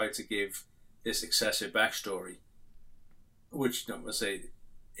they've tried to give this excessive backstory, which I must say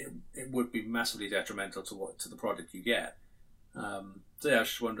it would be massively detrimental to the product you get. So yeah, I was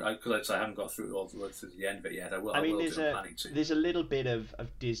just wondering because I haven't got through all the way to the end of it yet. I will do. I'm planning to. There's a little bit of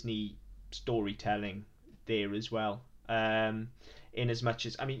Disney storytelling there as well. In as much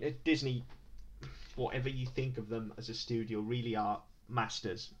as, I mean, Disney, whatever you think of them as a studio, really are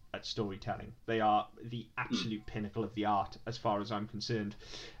masters at storytelling. They are the absolute pinnacle of the art as far as I'm concerned.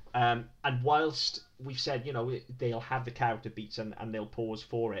 And whilst we've said, you know, they'll have the character beats and they'll pause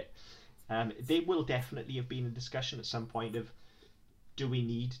for it, there will definitely have been a discussion at some point of, do we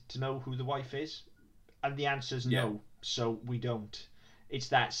need to know who the wife is? And the answer is no, so we don't. It's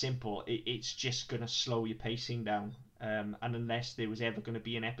that simple. It's just going to slow your pacing down. And unless there was ever going to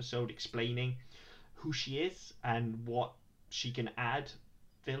be an episode explaining who she is and what she can add,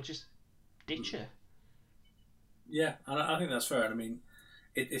 they'll just ditch her. Yeah, and I think that's fair. And I mean,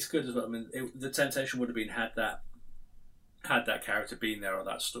 it's good as well. I mean, the temptation would have been had that character been there or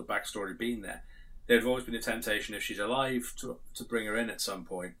that backstory been there. There'd always been a temptation if she's alive to bring her in at some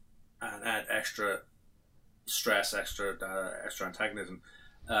point and add extra stress, extra antagonism,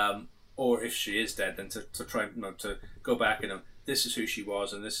 or if she is dead, then to try to go back and this is who she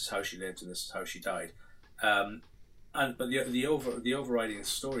was and this is how she lived and this is how she died. But the overriding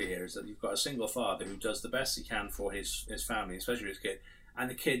story here is that you've got a single father who does the best he can for his family, especially his kid, and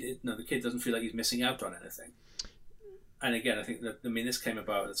the kid doesn't feel like he's missing out on anything. And again, I think that this came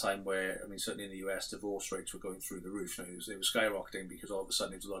about at a time where, certainly in the US, divorce rates were going through the roof. They were skyrocketing because all of a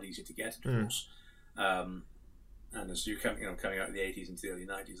sudden it was a lot easier to get a divorce. And as you coming out of the 80s into the early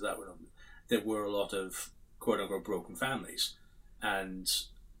 90s, there were a lot of quote unquote broken families, and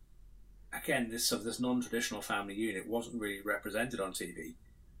again, this non-traditional family unit wasn't really represented on TV,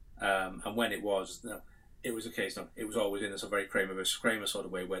 and when it was, it was a case. It was always in this very Kramer sort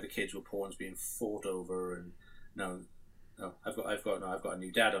of way, where the kids were pawns being fought over, and I've got a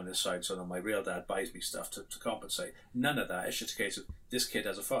new dad on this side, so my real dad buys me stuff to compensate. None of that. It's just a case of this kid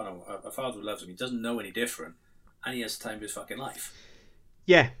has a father who loves him. He doesn't know any different, and he has the time of his fucking life.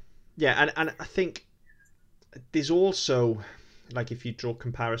 Yeah, and I think there's also, like, if you draw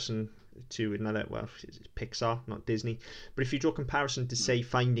comparison to another, well, it's Pixar, not Disney, but if you draw comparison to, say,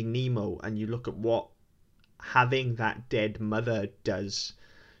 Finding Nemo, and you look at what having that dead mother does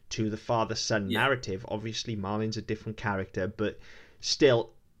to the father-son narrative, obviously Marlin's a different character, but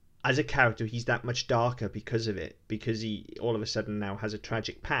still, as a character, he's that much darker because of it, because he all of a sudden now has a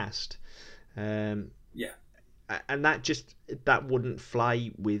tragic past. And that wouldn't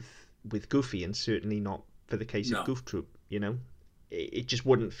fly with Goofy, and certainly not for the case of Goof Troop. It just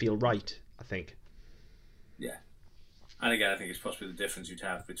wouldn't feel right, I think. Yeah, and again, I think it's possibly the difference you'd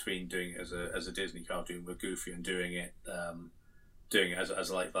have between doing it as a Disney cartoon with Goofy and doing it as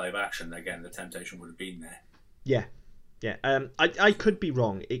a live action. Again, the temptation would have been there. Yeah. I could be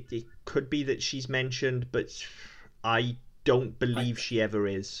wrong. It could be that she's mentioned, but I don't believe she ever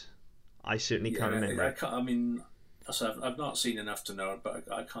is. I certainly can't remember. I've not seen enough to know,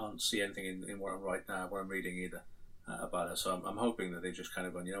 but I can't see anything in what I'm reading either about it. So I'm hoping that they just kind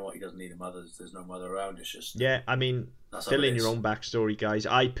of gone, you know what, he doesn't need a mother. There's no mother around. It's just fill in your own backstory, guys.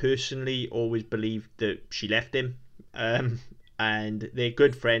 I personally always believed that she left him, and they're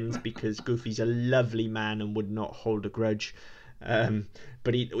good friends because Goofy's a lovely man and would not hold a grudge.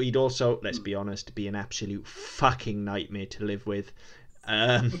 But he'd also, let's be honest, be an absolute fucking nightmare to live with.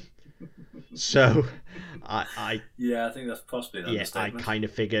 So, I Yeah, I think that's possibly an yeah, I understatement. kind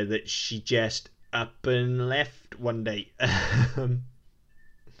of figure that she just up and left one day.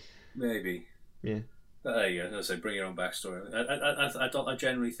 Maybe. Yeah. But there you go. As I say, bring your own backstory. I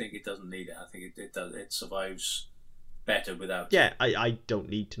generally think it doesn't need it. I think it does. It survives better without it. Yeah, I don't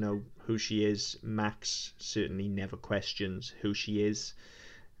need to know who she is. Max certainly never questions who she is.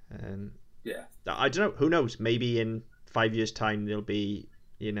 Um, Yeah, I don't know. Who knows? Maybe in 5 years' time there'll be,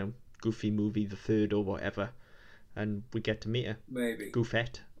 Goofy movie the third or whatever, and we get to meet her, maybe,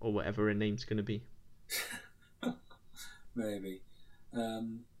 Goofette or whatever her name's gonna be. maybe.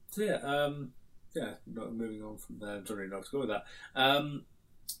 So yeah, moving on from there. I don't really know how to go with that.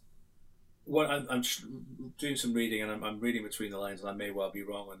 What I'm doing some reading, and I'm reading between the lines, and I may well be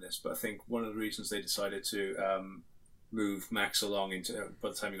wrong on this, but I think one of the reasons they decided to move Max along into by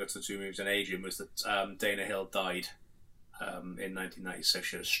the time he got to the two movies and age him was that Dana Hill died in 1996.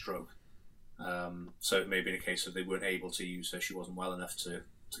 She had a stroke, so it may have been a case of they weren't able to use her. She wasn't well enough to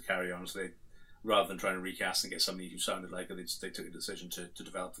carry on. So they, rather than trying to recast and get somebody who sounded like her, they took a decision to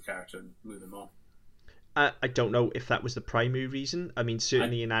develop the character and move him on. I don't know if that was the primary reason. I mean,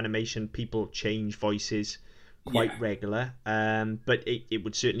 certainly in animation, people change voices quite regular, but it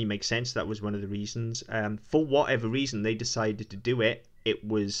would certainly make sense that was one of the reasons. For whatever reason, they decided to do it. It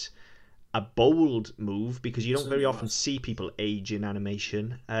was a bold move because you don't very often see people age in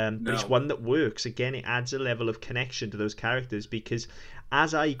animation, but it's one that works. Again, it adds a level of connection to those characters because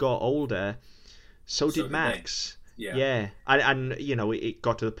as I got older, so did Max. Yeah. And it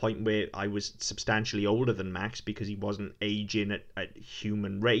got to the point where I was substantially older than Max because he wasn't aging at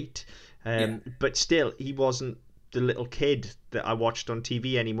human rate. But still, he wasn't the little kid that I watched on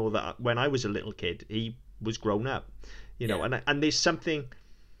TV anymore that when I was a little kid. He was grown up, and there's something,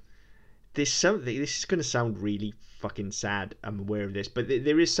 this is going to sound really fucking sad, I'm aware of this, but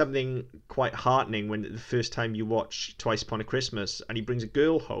there is something quite heartening when the first time you watch Twice Upon a Christmas and he brings a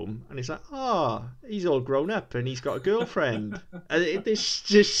girl home and it's like, he's all grown up and he's got a girlfriend. And there's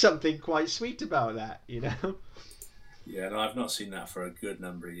just something quite sweet about that, Yeah, no, I've not seen that for a good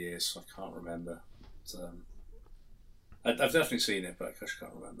number of years, so I can't remember. I've definitely seen it, but I just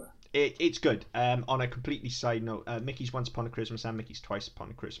can't remember. It's good. On a completely side note, Mickey's Once Upon a Christmas and Mickey's Twice Upon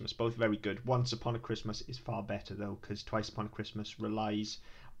a Christmas, both very good. Once Upon a Christmas is far better though, because Twice Upon a Christmas relies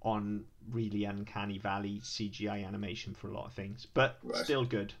on really uncanny valley CGI animation for a lot of things, but still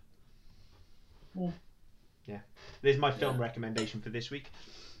good. Yeah. There's my film recommendation for this week.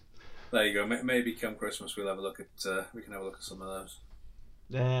 There you go. Maybe come Christmas we'll have a look at. We can have a look at some of those.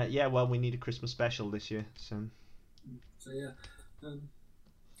 Yeah. Well, we need a Christmas special this year, so. So yeah.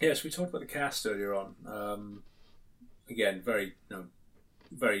 So we talked about the cast earlier on. Again,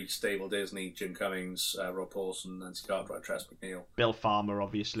 very stable Disney. Jim Cummings, Rob Paulson, Nancy Cartwright, Travis McNeil, Bill Farmer,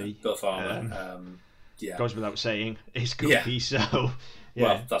 obviously. Bill Farmer. Goes without saying. It's Goofy, so. Yeah.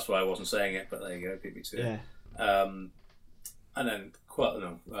 Well, that's why I wasn't saying it, but there you go, beat me to it. Yeah. And then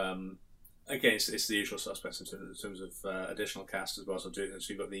again, it's the usual suspects in terms of additional cast as well. So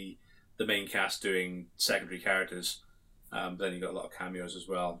you've got the main cast doing secondary characters. Then you've got a lot of cameos as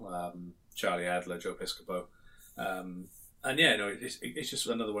well. Charlie Adler, Joe Piscopo. It's just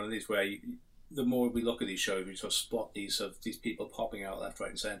another one of these where the more we look at these shows, we sort of spot these people popping out left,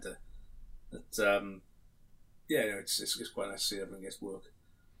 right, and centre. It's quite nice to see everyone gets work.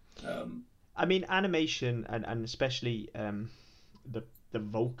 I mean, animation and especially the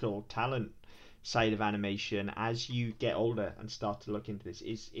vocal talent side of animation, as you get older and start to look into this,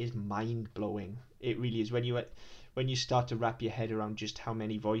 is mind blowing. It really is when you start to wrap your head around just how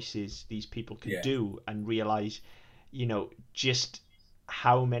many voices these people can do and realize, just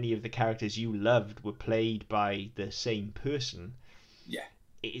how many of the characters you loved were played by the same person. Yeah,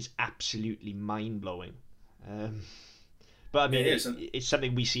 it is absolutely mind blowing. But I mean, it's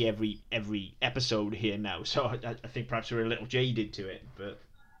something we see every episode here now, so I think perhaps we're a little jaded to it, but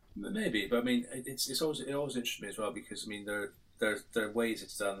maybe. But I mean, it always interests me as well because I mean there are ways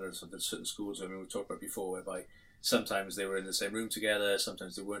it's done. There's certain schools. I mean, we talked about before, whereby sometimes they were in the same room together,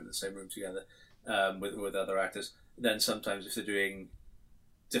 sometimes they weren't in the same room together with other actors. Then sometimes if they're doing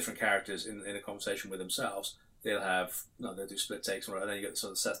different characters in a conversation with themselves, they'll do split takes, and then you get the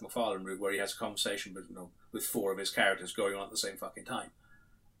sort of Seth MacFarlane route where he has a conversation with four of his characters going on at the same fucking time.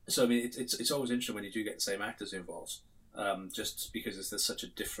 So I mean, it's always interesting when you do get the same actors involved, just because there's such a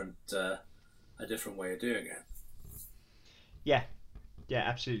different way of doing it. Yeah,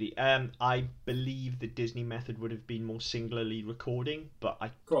 absolutely. I believe the Disney method would have been more singularly recording, but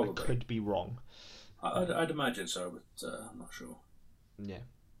I could be wrong. I'd imagine so, but I'm not sure. Yeah,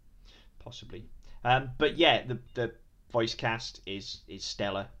 possibly. But yeah, the voice cast is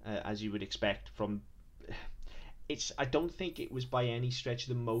stellar, as you would expect from. I don't think it was by any stretch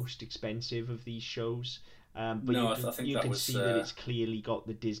the most expensive of these shows, but No, I think you that can was see that it's clearly got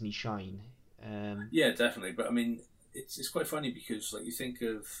the Disney shine. yeah, definitely. But I mean, it's quite funny because like you think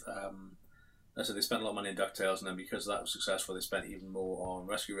of, I said they spent a lot of money on DuckTales, and then because that was successful, they spent even more on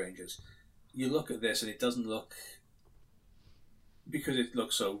Rescue Rangers. You look at this, and it doesn't look, because it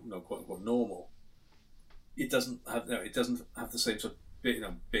looks so quote unquote normal. It doesn't have it doesn't have the same sort of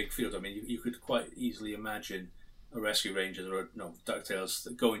big field. I mean, you could quite easily imagine a Rescue Rangers or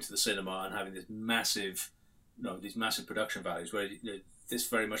DuckTales going to the cinema and having this massive, these massive production values where this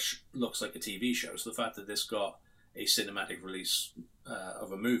very much looks like a TV show. So the fact that this got a cinematic release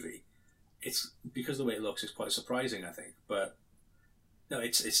of a movie, it's because the way it looks is quite surprising, I think. But no,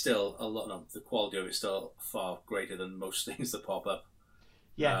 it's still a lot. No, the quality of it is still far greater than most things that pop up.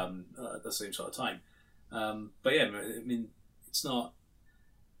 Yeah. At the same sort of time. But yeah, I mean, it's not.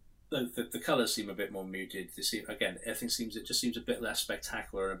 The colours seem a bit more muted. They seem, again, everything just seems a bit less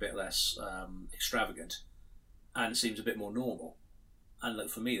spectacular and a bit less extravagant, and it seems a bit more normal. And like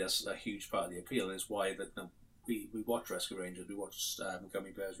for me, that's a huge part of the appeal, and it's why that we watch Rescue Rangers, we watch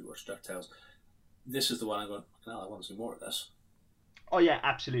Gummy Bears, we watch DuckTales. This is the one I'm going, I want to see more of this. Oh yeah,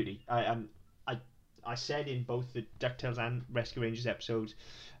 absolutely. I said in both the DuckTales and Rescue Rangers episodes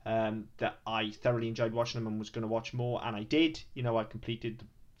that I thoroughly enjoyed watching them and was going to watch more, and I did. I completed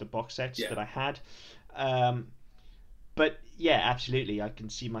the box sets that I had. But yeah, absolutely, I can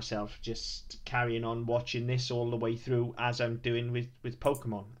see myself just carrying on watching this all the way through as I'm doing with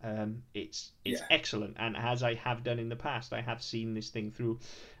Pokemon. It's excellent, and as I have done in the past, I have seen this thing through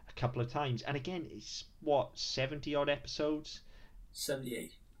a couple of times. And again, it's 70 odd episodes.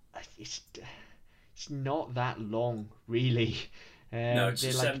 78. It's not that long, really. No, it's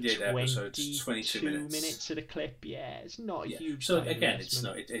they're 78 like episodes, 22 minutes at a clip. Yeah, it's not a huge. So time again,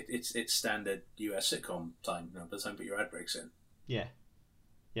 investment. it's standard US sitcom time. By the time you put your ad breaks in. Yeah.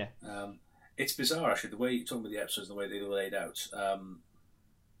 It's bizarre actually the way you're talking about the episodes and the way they were laid out.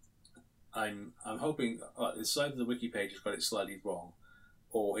 I'm hoping it's either the wiki page has got it slightly wrong,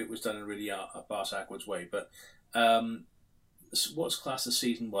 or it was done in a really backwards way. But what's classed as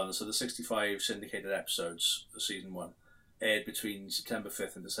season 1? So the 65 syndicated episodes of season 1. Aired between September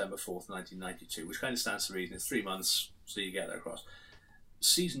 5th and December 4th, 1992, which kind of stands to reason. It's 3 months, so you get that across.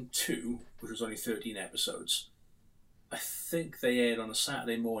 Season 2, which was only 13 episodes, I think they aired on a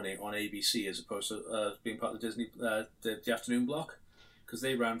Saturday morning on ABC as opposed to being part of the Disney the afternoon block, because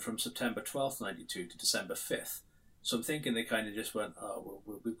they ran from September 12th, 92 to December 5th. So I'm thinking they kind of just went,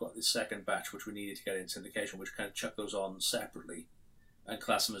 we've got this second batch which we needed to get in syndication, which kind of chuck those on separately and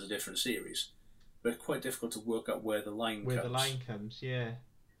class them as a different series. But it's quite difficult to work out where the line comes. Yeah.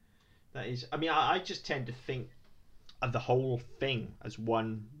 That is. I mean, I just tend to think of the whole thing as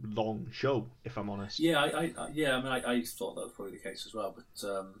one long show, if I'm honest. Yeah, I thought that was probably the case as well. But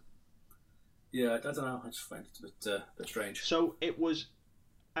yeah, I don't know. I just find it a bit strange. So it was,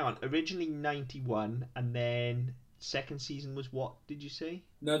 originally 91, and then second season was what? Did you say?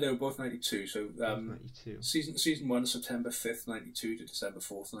 No, they were both 92. So 92. Season 1, September 5th, 92 to December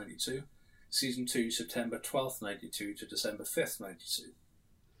 4th, 92. Season 2, September 12th, 92 to December 5th, 92.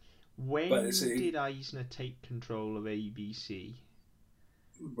 When did Eisner take control of ABC?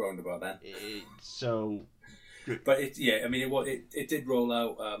 Round about then. But it did roll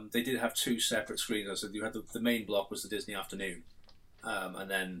out. They did have 2 separate screens. So you had the main block was the Disney afternoon,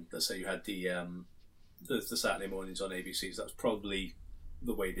 and then let's say you had the Saturday mornings on ABC. So that's probably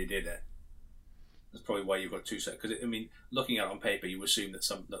the way they did it. That's probably why you've got 2 sets. Because looking at it on paper, you assume that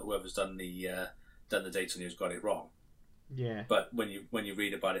whoever's done the dates on you has got it wrong. Yeah. But when you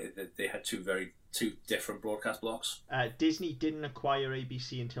read about it, they had two different broadcast blocks. Disney didn't acquire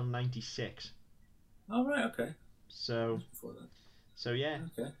ABC until '96. Oh right, okay. So yeah.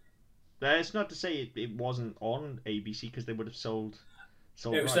 Okay. It's not to say it wasn't on ABC because they would have sold.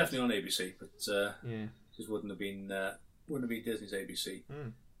 It was definitely on ABC, but just wouldn't have been Disney's ABC.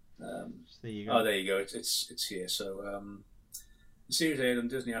 Mm. So there you go. Oh, there you go. It's here. So the series aired on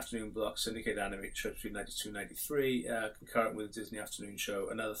Disney Afternoon block, syndicated animated show between 92 and 93, concurrent with the Disney Afternoon show.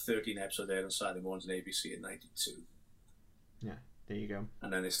 Another 13 episodes aired on Saturday mornings on ABC at 92. Yeah, there you go.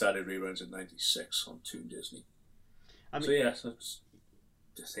 And then they started reruns at 96 on Toon Disney. So it's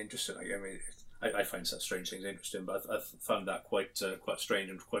just interesting. I find such strange things interesting, but I've found that quite strange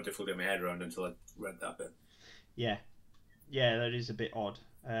and quite difficult to get my head around until I read that bit. Yeah, that is a bit odd.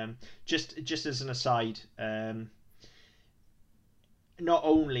 Just as an aside, not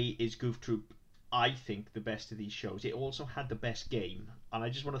only is Goof Troop, I think, the best of these shows, it also had the best game, and I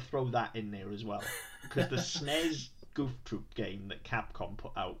just want to throw that in there as well, because the SNES Goof Troop game that Capcom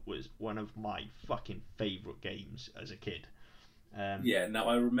put out was one of my fucking favourite games as a kid. Yeah, now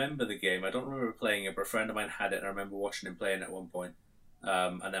I remember the game. I don't remember playing it, but a friend of mine had it, and I remember watching him playing it at one point.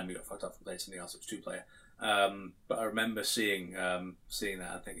 And then we got fucked up and played something else. It was 2-player. But I remember seeing that and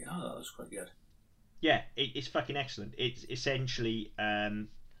thinking, oh, that was quite good. Yeah, it's fucking excellent. It's essentially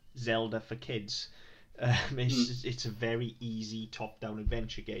Zelda for kids. It's a very easy top-down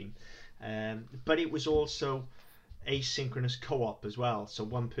adventure game. But it was also asynchronous co-op as well. So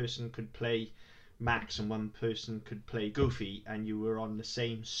one person could play Max and one person could play Goofy, and you were on the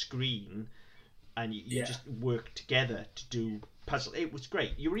same screen, and you just worked together to do puzzle. It was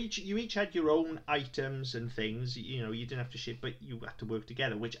great. You each had your own items and things. You know, you didn't have to shit, but you had to work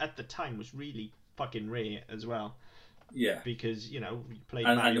together, which at the time was really fucking rare as well. Yeah, because you played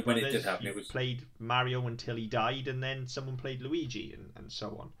and Mario when Brothers, it did happen, it was played Mario until he died, and then someone played Luigi, and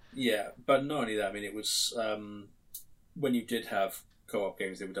so on. Yeah, but not only that. I mean, it was when you did have co-op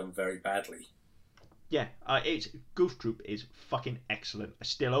games, they were done very badly. Yeah, it's Goof Troop is fucking excellent. I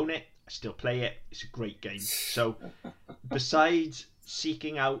still own it. I still play it. It's a great game. So, besides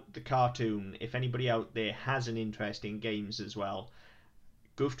seeking out the cartoon, if anybody out there has an interest in games as well,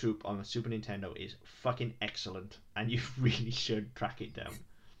 Goof Troop on the Super Nintendo is fucking excellent, and you really should track it down.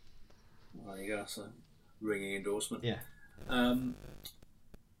 Well, there you go. So, ringing endorsement. Yeah.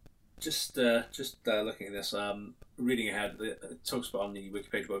 Just looking at this, reading ahead, it talks about on the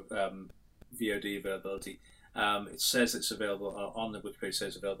Wikipedia about VOD availability. It says it's available on the Wikipedia. It says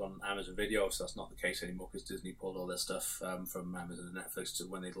it's available on Amazon Video. So that's not the case anymore because Disney pulled all their stuff from Amazon and Netflix to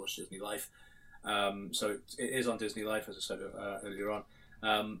when they launched Disney Life. So it is on Disney Life, as I said earlier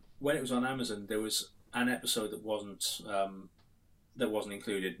on. When it was on Amazon, there was an episode that wasn't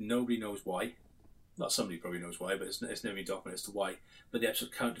included. Nobody knows why. Well, somebody probably knows why, but it's never been documented as to why. But the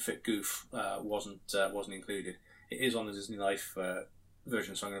episode Counterfeit Goof wasn't included. It is on the Disney Life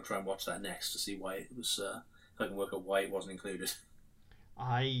version, so I'm going to try and watch that next to see why it was. If I can work out why it wasn't included.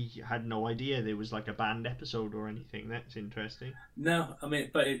 I had no idea there was like a banned episode or anything. That's interesting. No, I mean,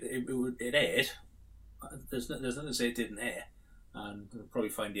 but it aired. There's nothing to say it didn't air, and we'll probably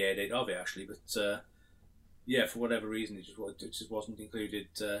find the air date of it actually. But yeah, for whatever reason, it just wasn't included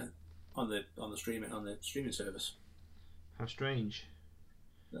on the streaming service. How strange.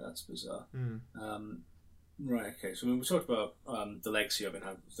 That's bizarre. Right, okay. So we talked about the legacy of it, and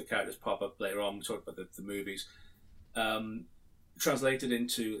how the characters pop up later on. We talked about the movies. Translated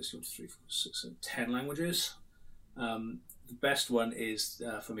into 3, 4, 6, 7, 10 languages. The best one is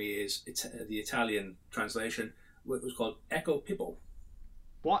for me is the Italian translation. It was called Echo Pippo.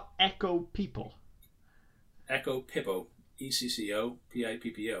 What? Echo People? Echo Pippo. ECCO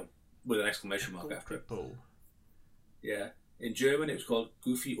PIPPO with an exclamation mark after it. Yeah. In German, it was called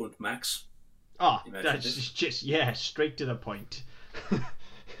Goofy und Max. Oh, that's just straight to the point.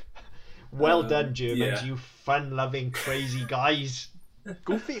 Well done, Germans, you fun-loving, crazy guys.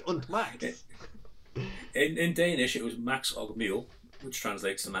 Goofy und Max. In Danish, it was Max og Mule, which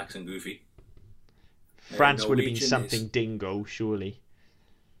translates to Max and Goofy. France would have been something dingo, surely.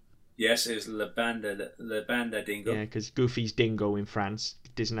 Yes, it's Le Banda Dingo. Yeah, because Goofy's dingo in France.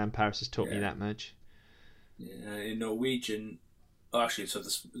 Disneyland Paris has taught me that much. Yeah, in Norwegian, actually, so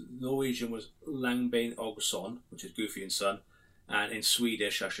the Norwegian was Langbein og Son, which is Goofy and Son. And in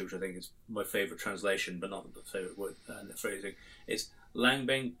Swedish, actually, which I think is my favourite translation, but not the favourite word and phrasing, it's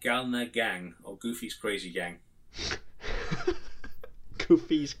Langbein Galna Gang, or Goofy's Crazy Gang.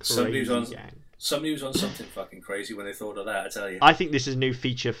 Goofy's Crazy Gang. Somebody was on something fucking crazy when they thought of that, I tell you. I think this is a new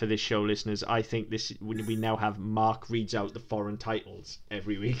feature for this show, listeners. I think we now have Mark reads out the foreign titles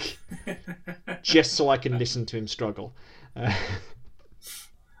every week. Just so I can listen to him struggle.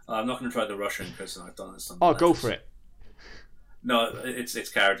 I'm not going to try the Russian because I don't understand. Oh, go for it. No, it's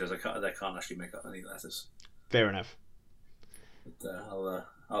characters. I can't actually make up any letters. Fair enough. But,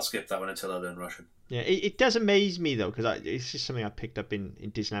 I'll skip that one until I learn Russian. Yeah, it does amaze me though, because it's just something I picked up in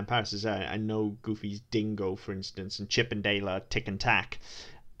Disneyland Paris. Is I know Goofy's Dingo, for instance, and Chip and Dale are Tick and Tack.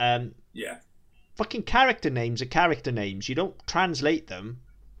 Yeah. Fucking character names are character names. You don't translate them.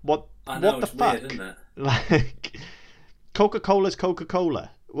 What the fuck? Weird, isn't it? Like, Coca-Cola's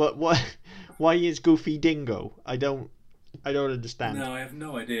Coca-Cola. What? Why is Goofy Dingo? I don't understand. No, I have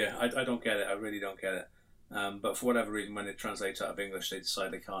no idea. I don't get it. I really don't get it. But for whatever reason, when it translates out of English, they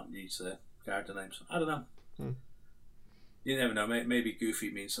decide they can't use the character names. I don't know. You never know. Maybe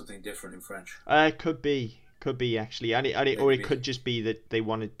Goofy means something different in French. Could be actually, or it could just be that they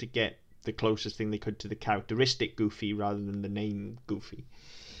wanted to get the closest thing they could to the characteristic Goofy rather than the name Goofy,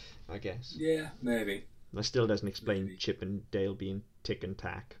 I guess. Yeah, maybe. That still doesn't explain Chip and Dale being Tick and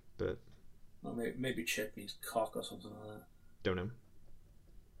Tack, but Well, maybe chip means cock or something like that. Don't know.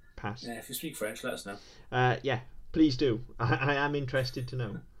 Pass. Yeah, if you speak French, let us know. Yeah, please do. I am interested to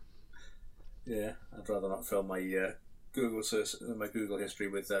know. Yeah, I'd rather not fill my Google history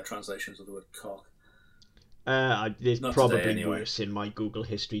with translations of the word cock. There's Not probably today, anyway. worse in my Google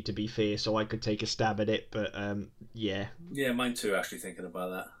history, to be fair, so I could take a stab at it, but yeah. Yeah, mine too, actually, thinking about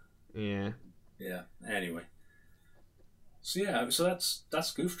that. Yeah. Yeah, anyway. So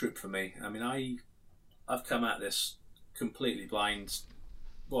that's Goof Troop for me. I mean, I've come at this completely blind,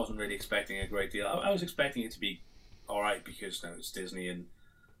 wasn't really expecting a great deal. I was expecting it to be alright because it's Disney, and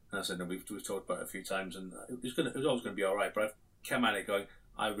as I said, we've talked about it a few times, and it was always going to be alright, but I've come at it going,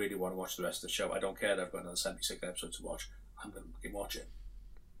 I really want to watch the rest of the show. I don't care that I've got another 76 episodes to watch. I'm going to watch it.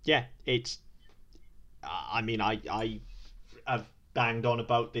 Yeah, it's... I mean, I've banged on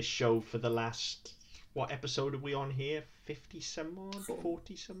about this show for the last... What episode are we on here? 50 some odd?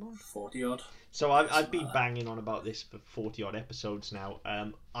 40 some odd? 40 odd. So I've been banging on about this for 40 odd episodes now.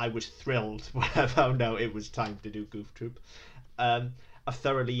 I was thrilled when I found out it was time to do Goof Troop. I've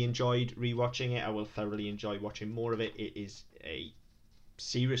thoroughly enjoyed rewatching it. I will thoroughly enjoy watching more of it. It is a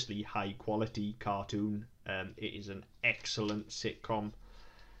seriously high quality cartoon. It is an excellent sitcom,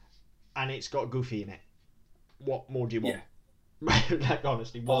 and it's got Goofy in it. What more do you want? Yeah. Like,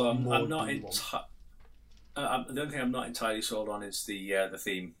 honestly, what more I'm not do you want? the only thing I'm not entirely sold on is the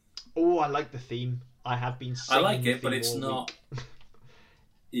theme. Oh, I like the theme. I have been singing I like it, the but theme it's all not. week.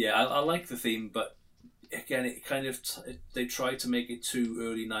 Yeah, I like the theme, but again, it kind of they tried to make it too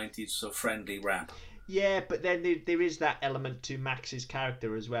early 90s, so friendly rap. Yeah, but then there is that element to Max's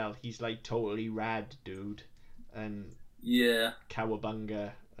character as well. He's like totally rad dude, and yeah,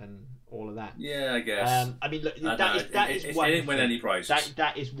 cowabunga and all of that. Yeah, I guess. I mean, look, that is one. It didn't win any prizes.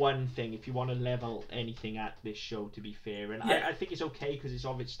 That is one thing. If you want to level anything at this show, to be fair, and I think it's okay because it's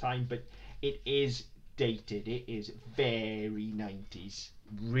of its time, but it is dated. It is very 90s,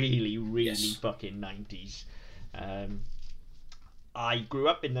 really fucking 90s. I grew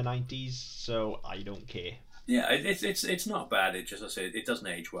up in the 90s, so I don't care. Yeah, it's not bad. It just, I say, it doesn't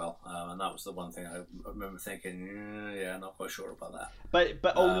age well, and that was the one thing I remember thinking. Yeah, not quite sure about that.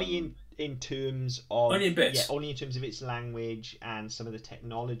 But only in terms of only in bits. Yeah, only in terms of its language and some of the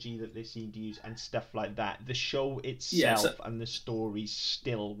technology that they seem to use and stuff like that. The show itself and the stories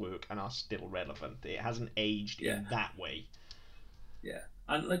still work and are still relevant. It hasn't aged in that way. Yeah.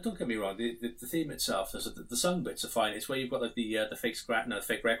 And like, don't get me wrong, the theme itself, the sung bits are fine. It's where you've got like the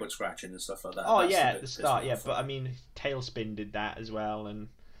fake record scratching and stuff like that. Oh, that's at the start, yeah. But I mean, Tailspin did that as well, and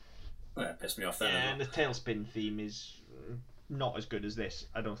it pissed me off then. Yeah, and the Tailspin theme is not as good as this,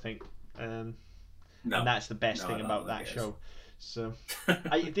 I don't think. No, and that's the best thing about that show. So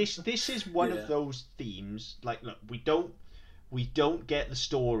this is one of those themes. Like, look, we don't get the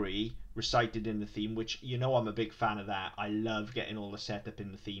story recited in the theme, which, you know, I'm a big fan of that. I love getting all the setup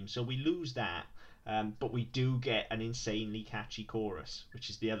in the theme, so we lose that, but we do get an insanely catchy chorus, which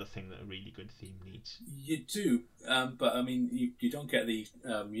is the other thing that a really good theme needs. You do, but I mean, you don't get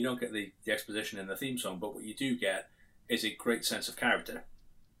the exposition in the theme song, but what you do get is a great sense of character.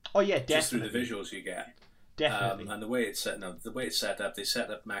 Oh yeah, definitely. Just through the visuals you get, definitely, and the way it's set up, they set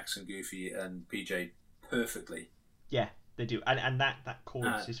up Max and Goofy and PJ perfectly. Yeah. They do, and that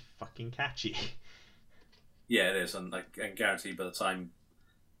chorus is fucking catchy. Yeah, it is, and guarantee by the time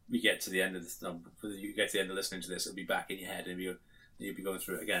you get to the end of this, listening to this, it'll be back in your head, and you'll be going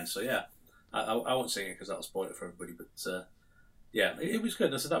through it again. So yeah, I won't sing it because that'll spoil it for everybody. But yeah, it was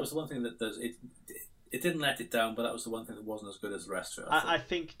good. So that was the one thing that it didn't let it down, but that was the one thing that wasn't as good as the rest of it. I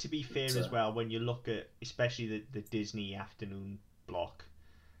think, to be fair as well, when you look at especially the Disney afternoon block,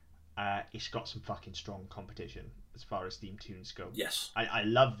 it's got some fucking strong competition as far as theme tunes go. Yes. I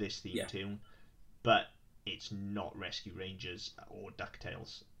love this theme tune, but it's not Rescue Rangers or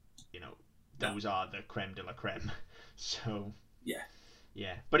DuckTales. You know, those are the creme de la creme. So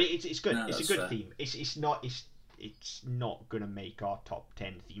yeah, but it's good. No, it's a good theme. It's not gonna make our top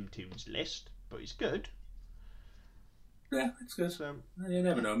 10 theme tunes list, but it's good. Yeah, it's good. So you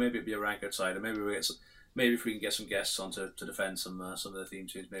never know. Maybe it'll be a rank outsider. Maybe if we can get some guests on to defend some of the theme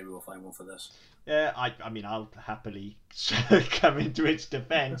tunes, maybe we'll find one for this. Yeah, I mean, I'll happily come into its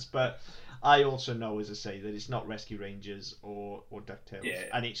defence, but I also know, as I say, that it's not Rescue Rangers or DuckTales. Yeah,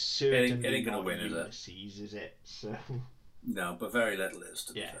 and it's certainly it ain't gonna not win, Ulysses, is it? So no, but very little is,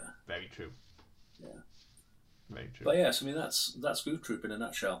 to be fair. Very true. Yeah. Very true. But yes, I mean, that's Goof Troop in a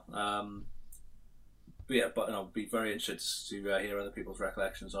nutshell. But yeah, but I'll be very interested to hear other people's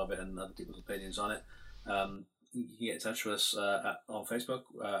recollections of it and other people's opinions on it. You can get in touch with us on Facebook,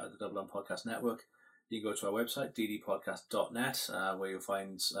 the Double M Podcast Network. you can go to our website, ddpodcast.net, where you'll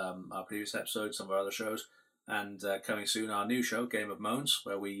find our previous episodes, some of our other shows, and coming soon, our new show, Game of Moans,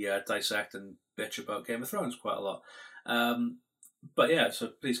 where we dissect and bitch about Game of Thrones quite a lot. But yeah,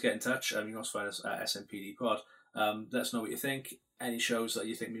 so please get in touch. You can also find us at SMPD Pod. Let us know what you think. Any shows that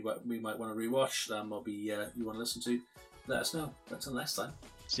you think we might want to rewatch, or you want to listen to, let us know. Until next time.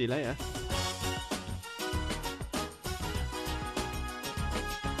 See you later.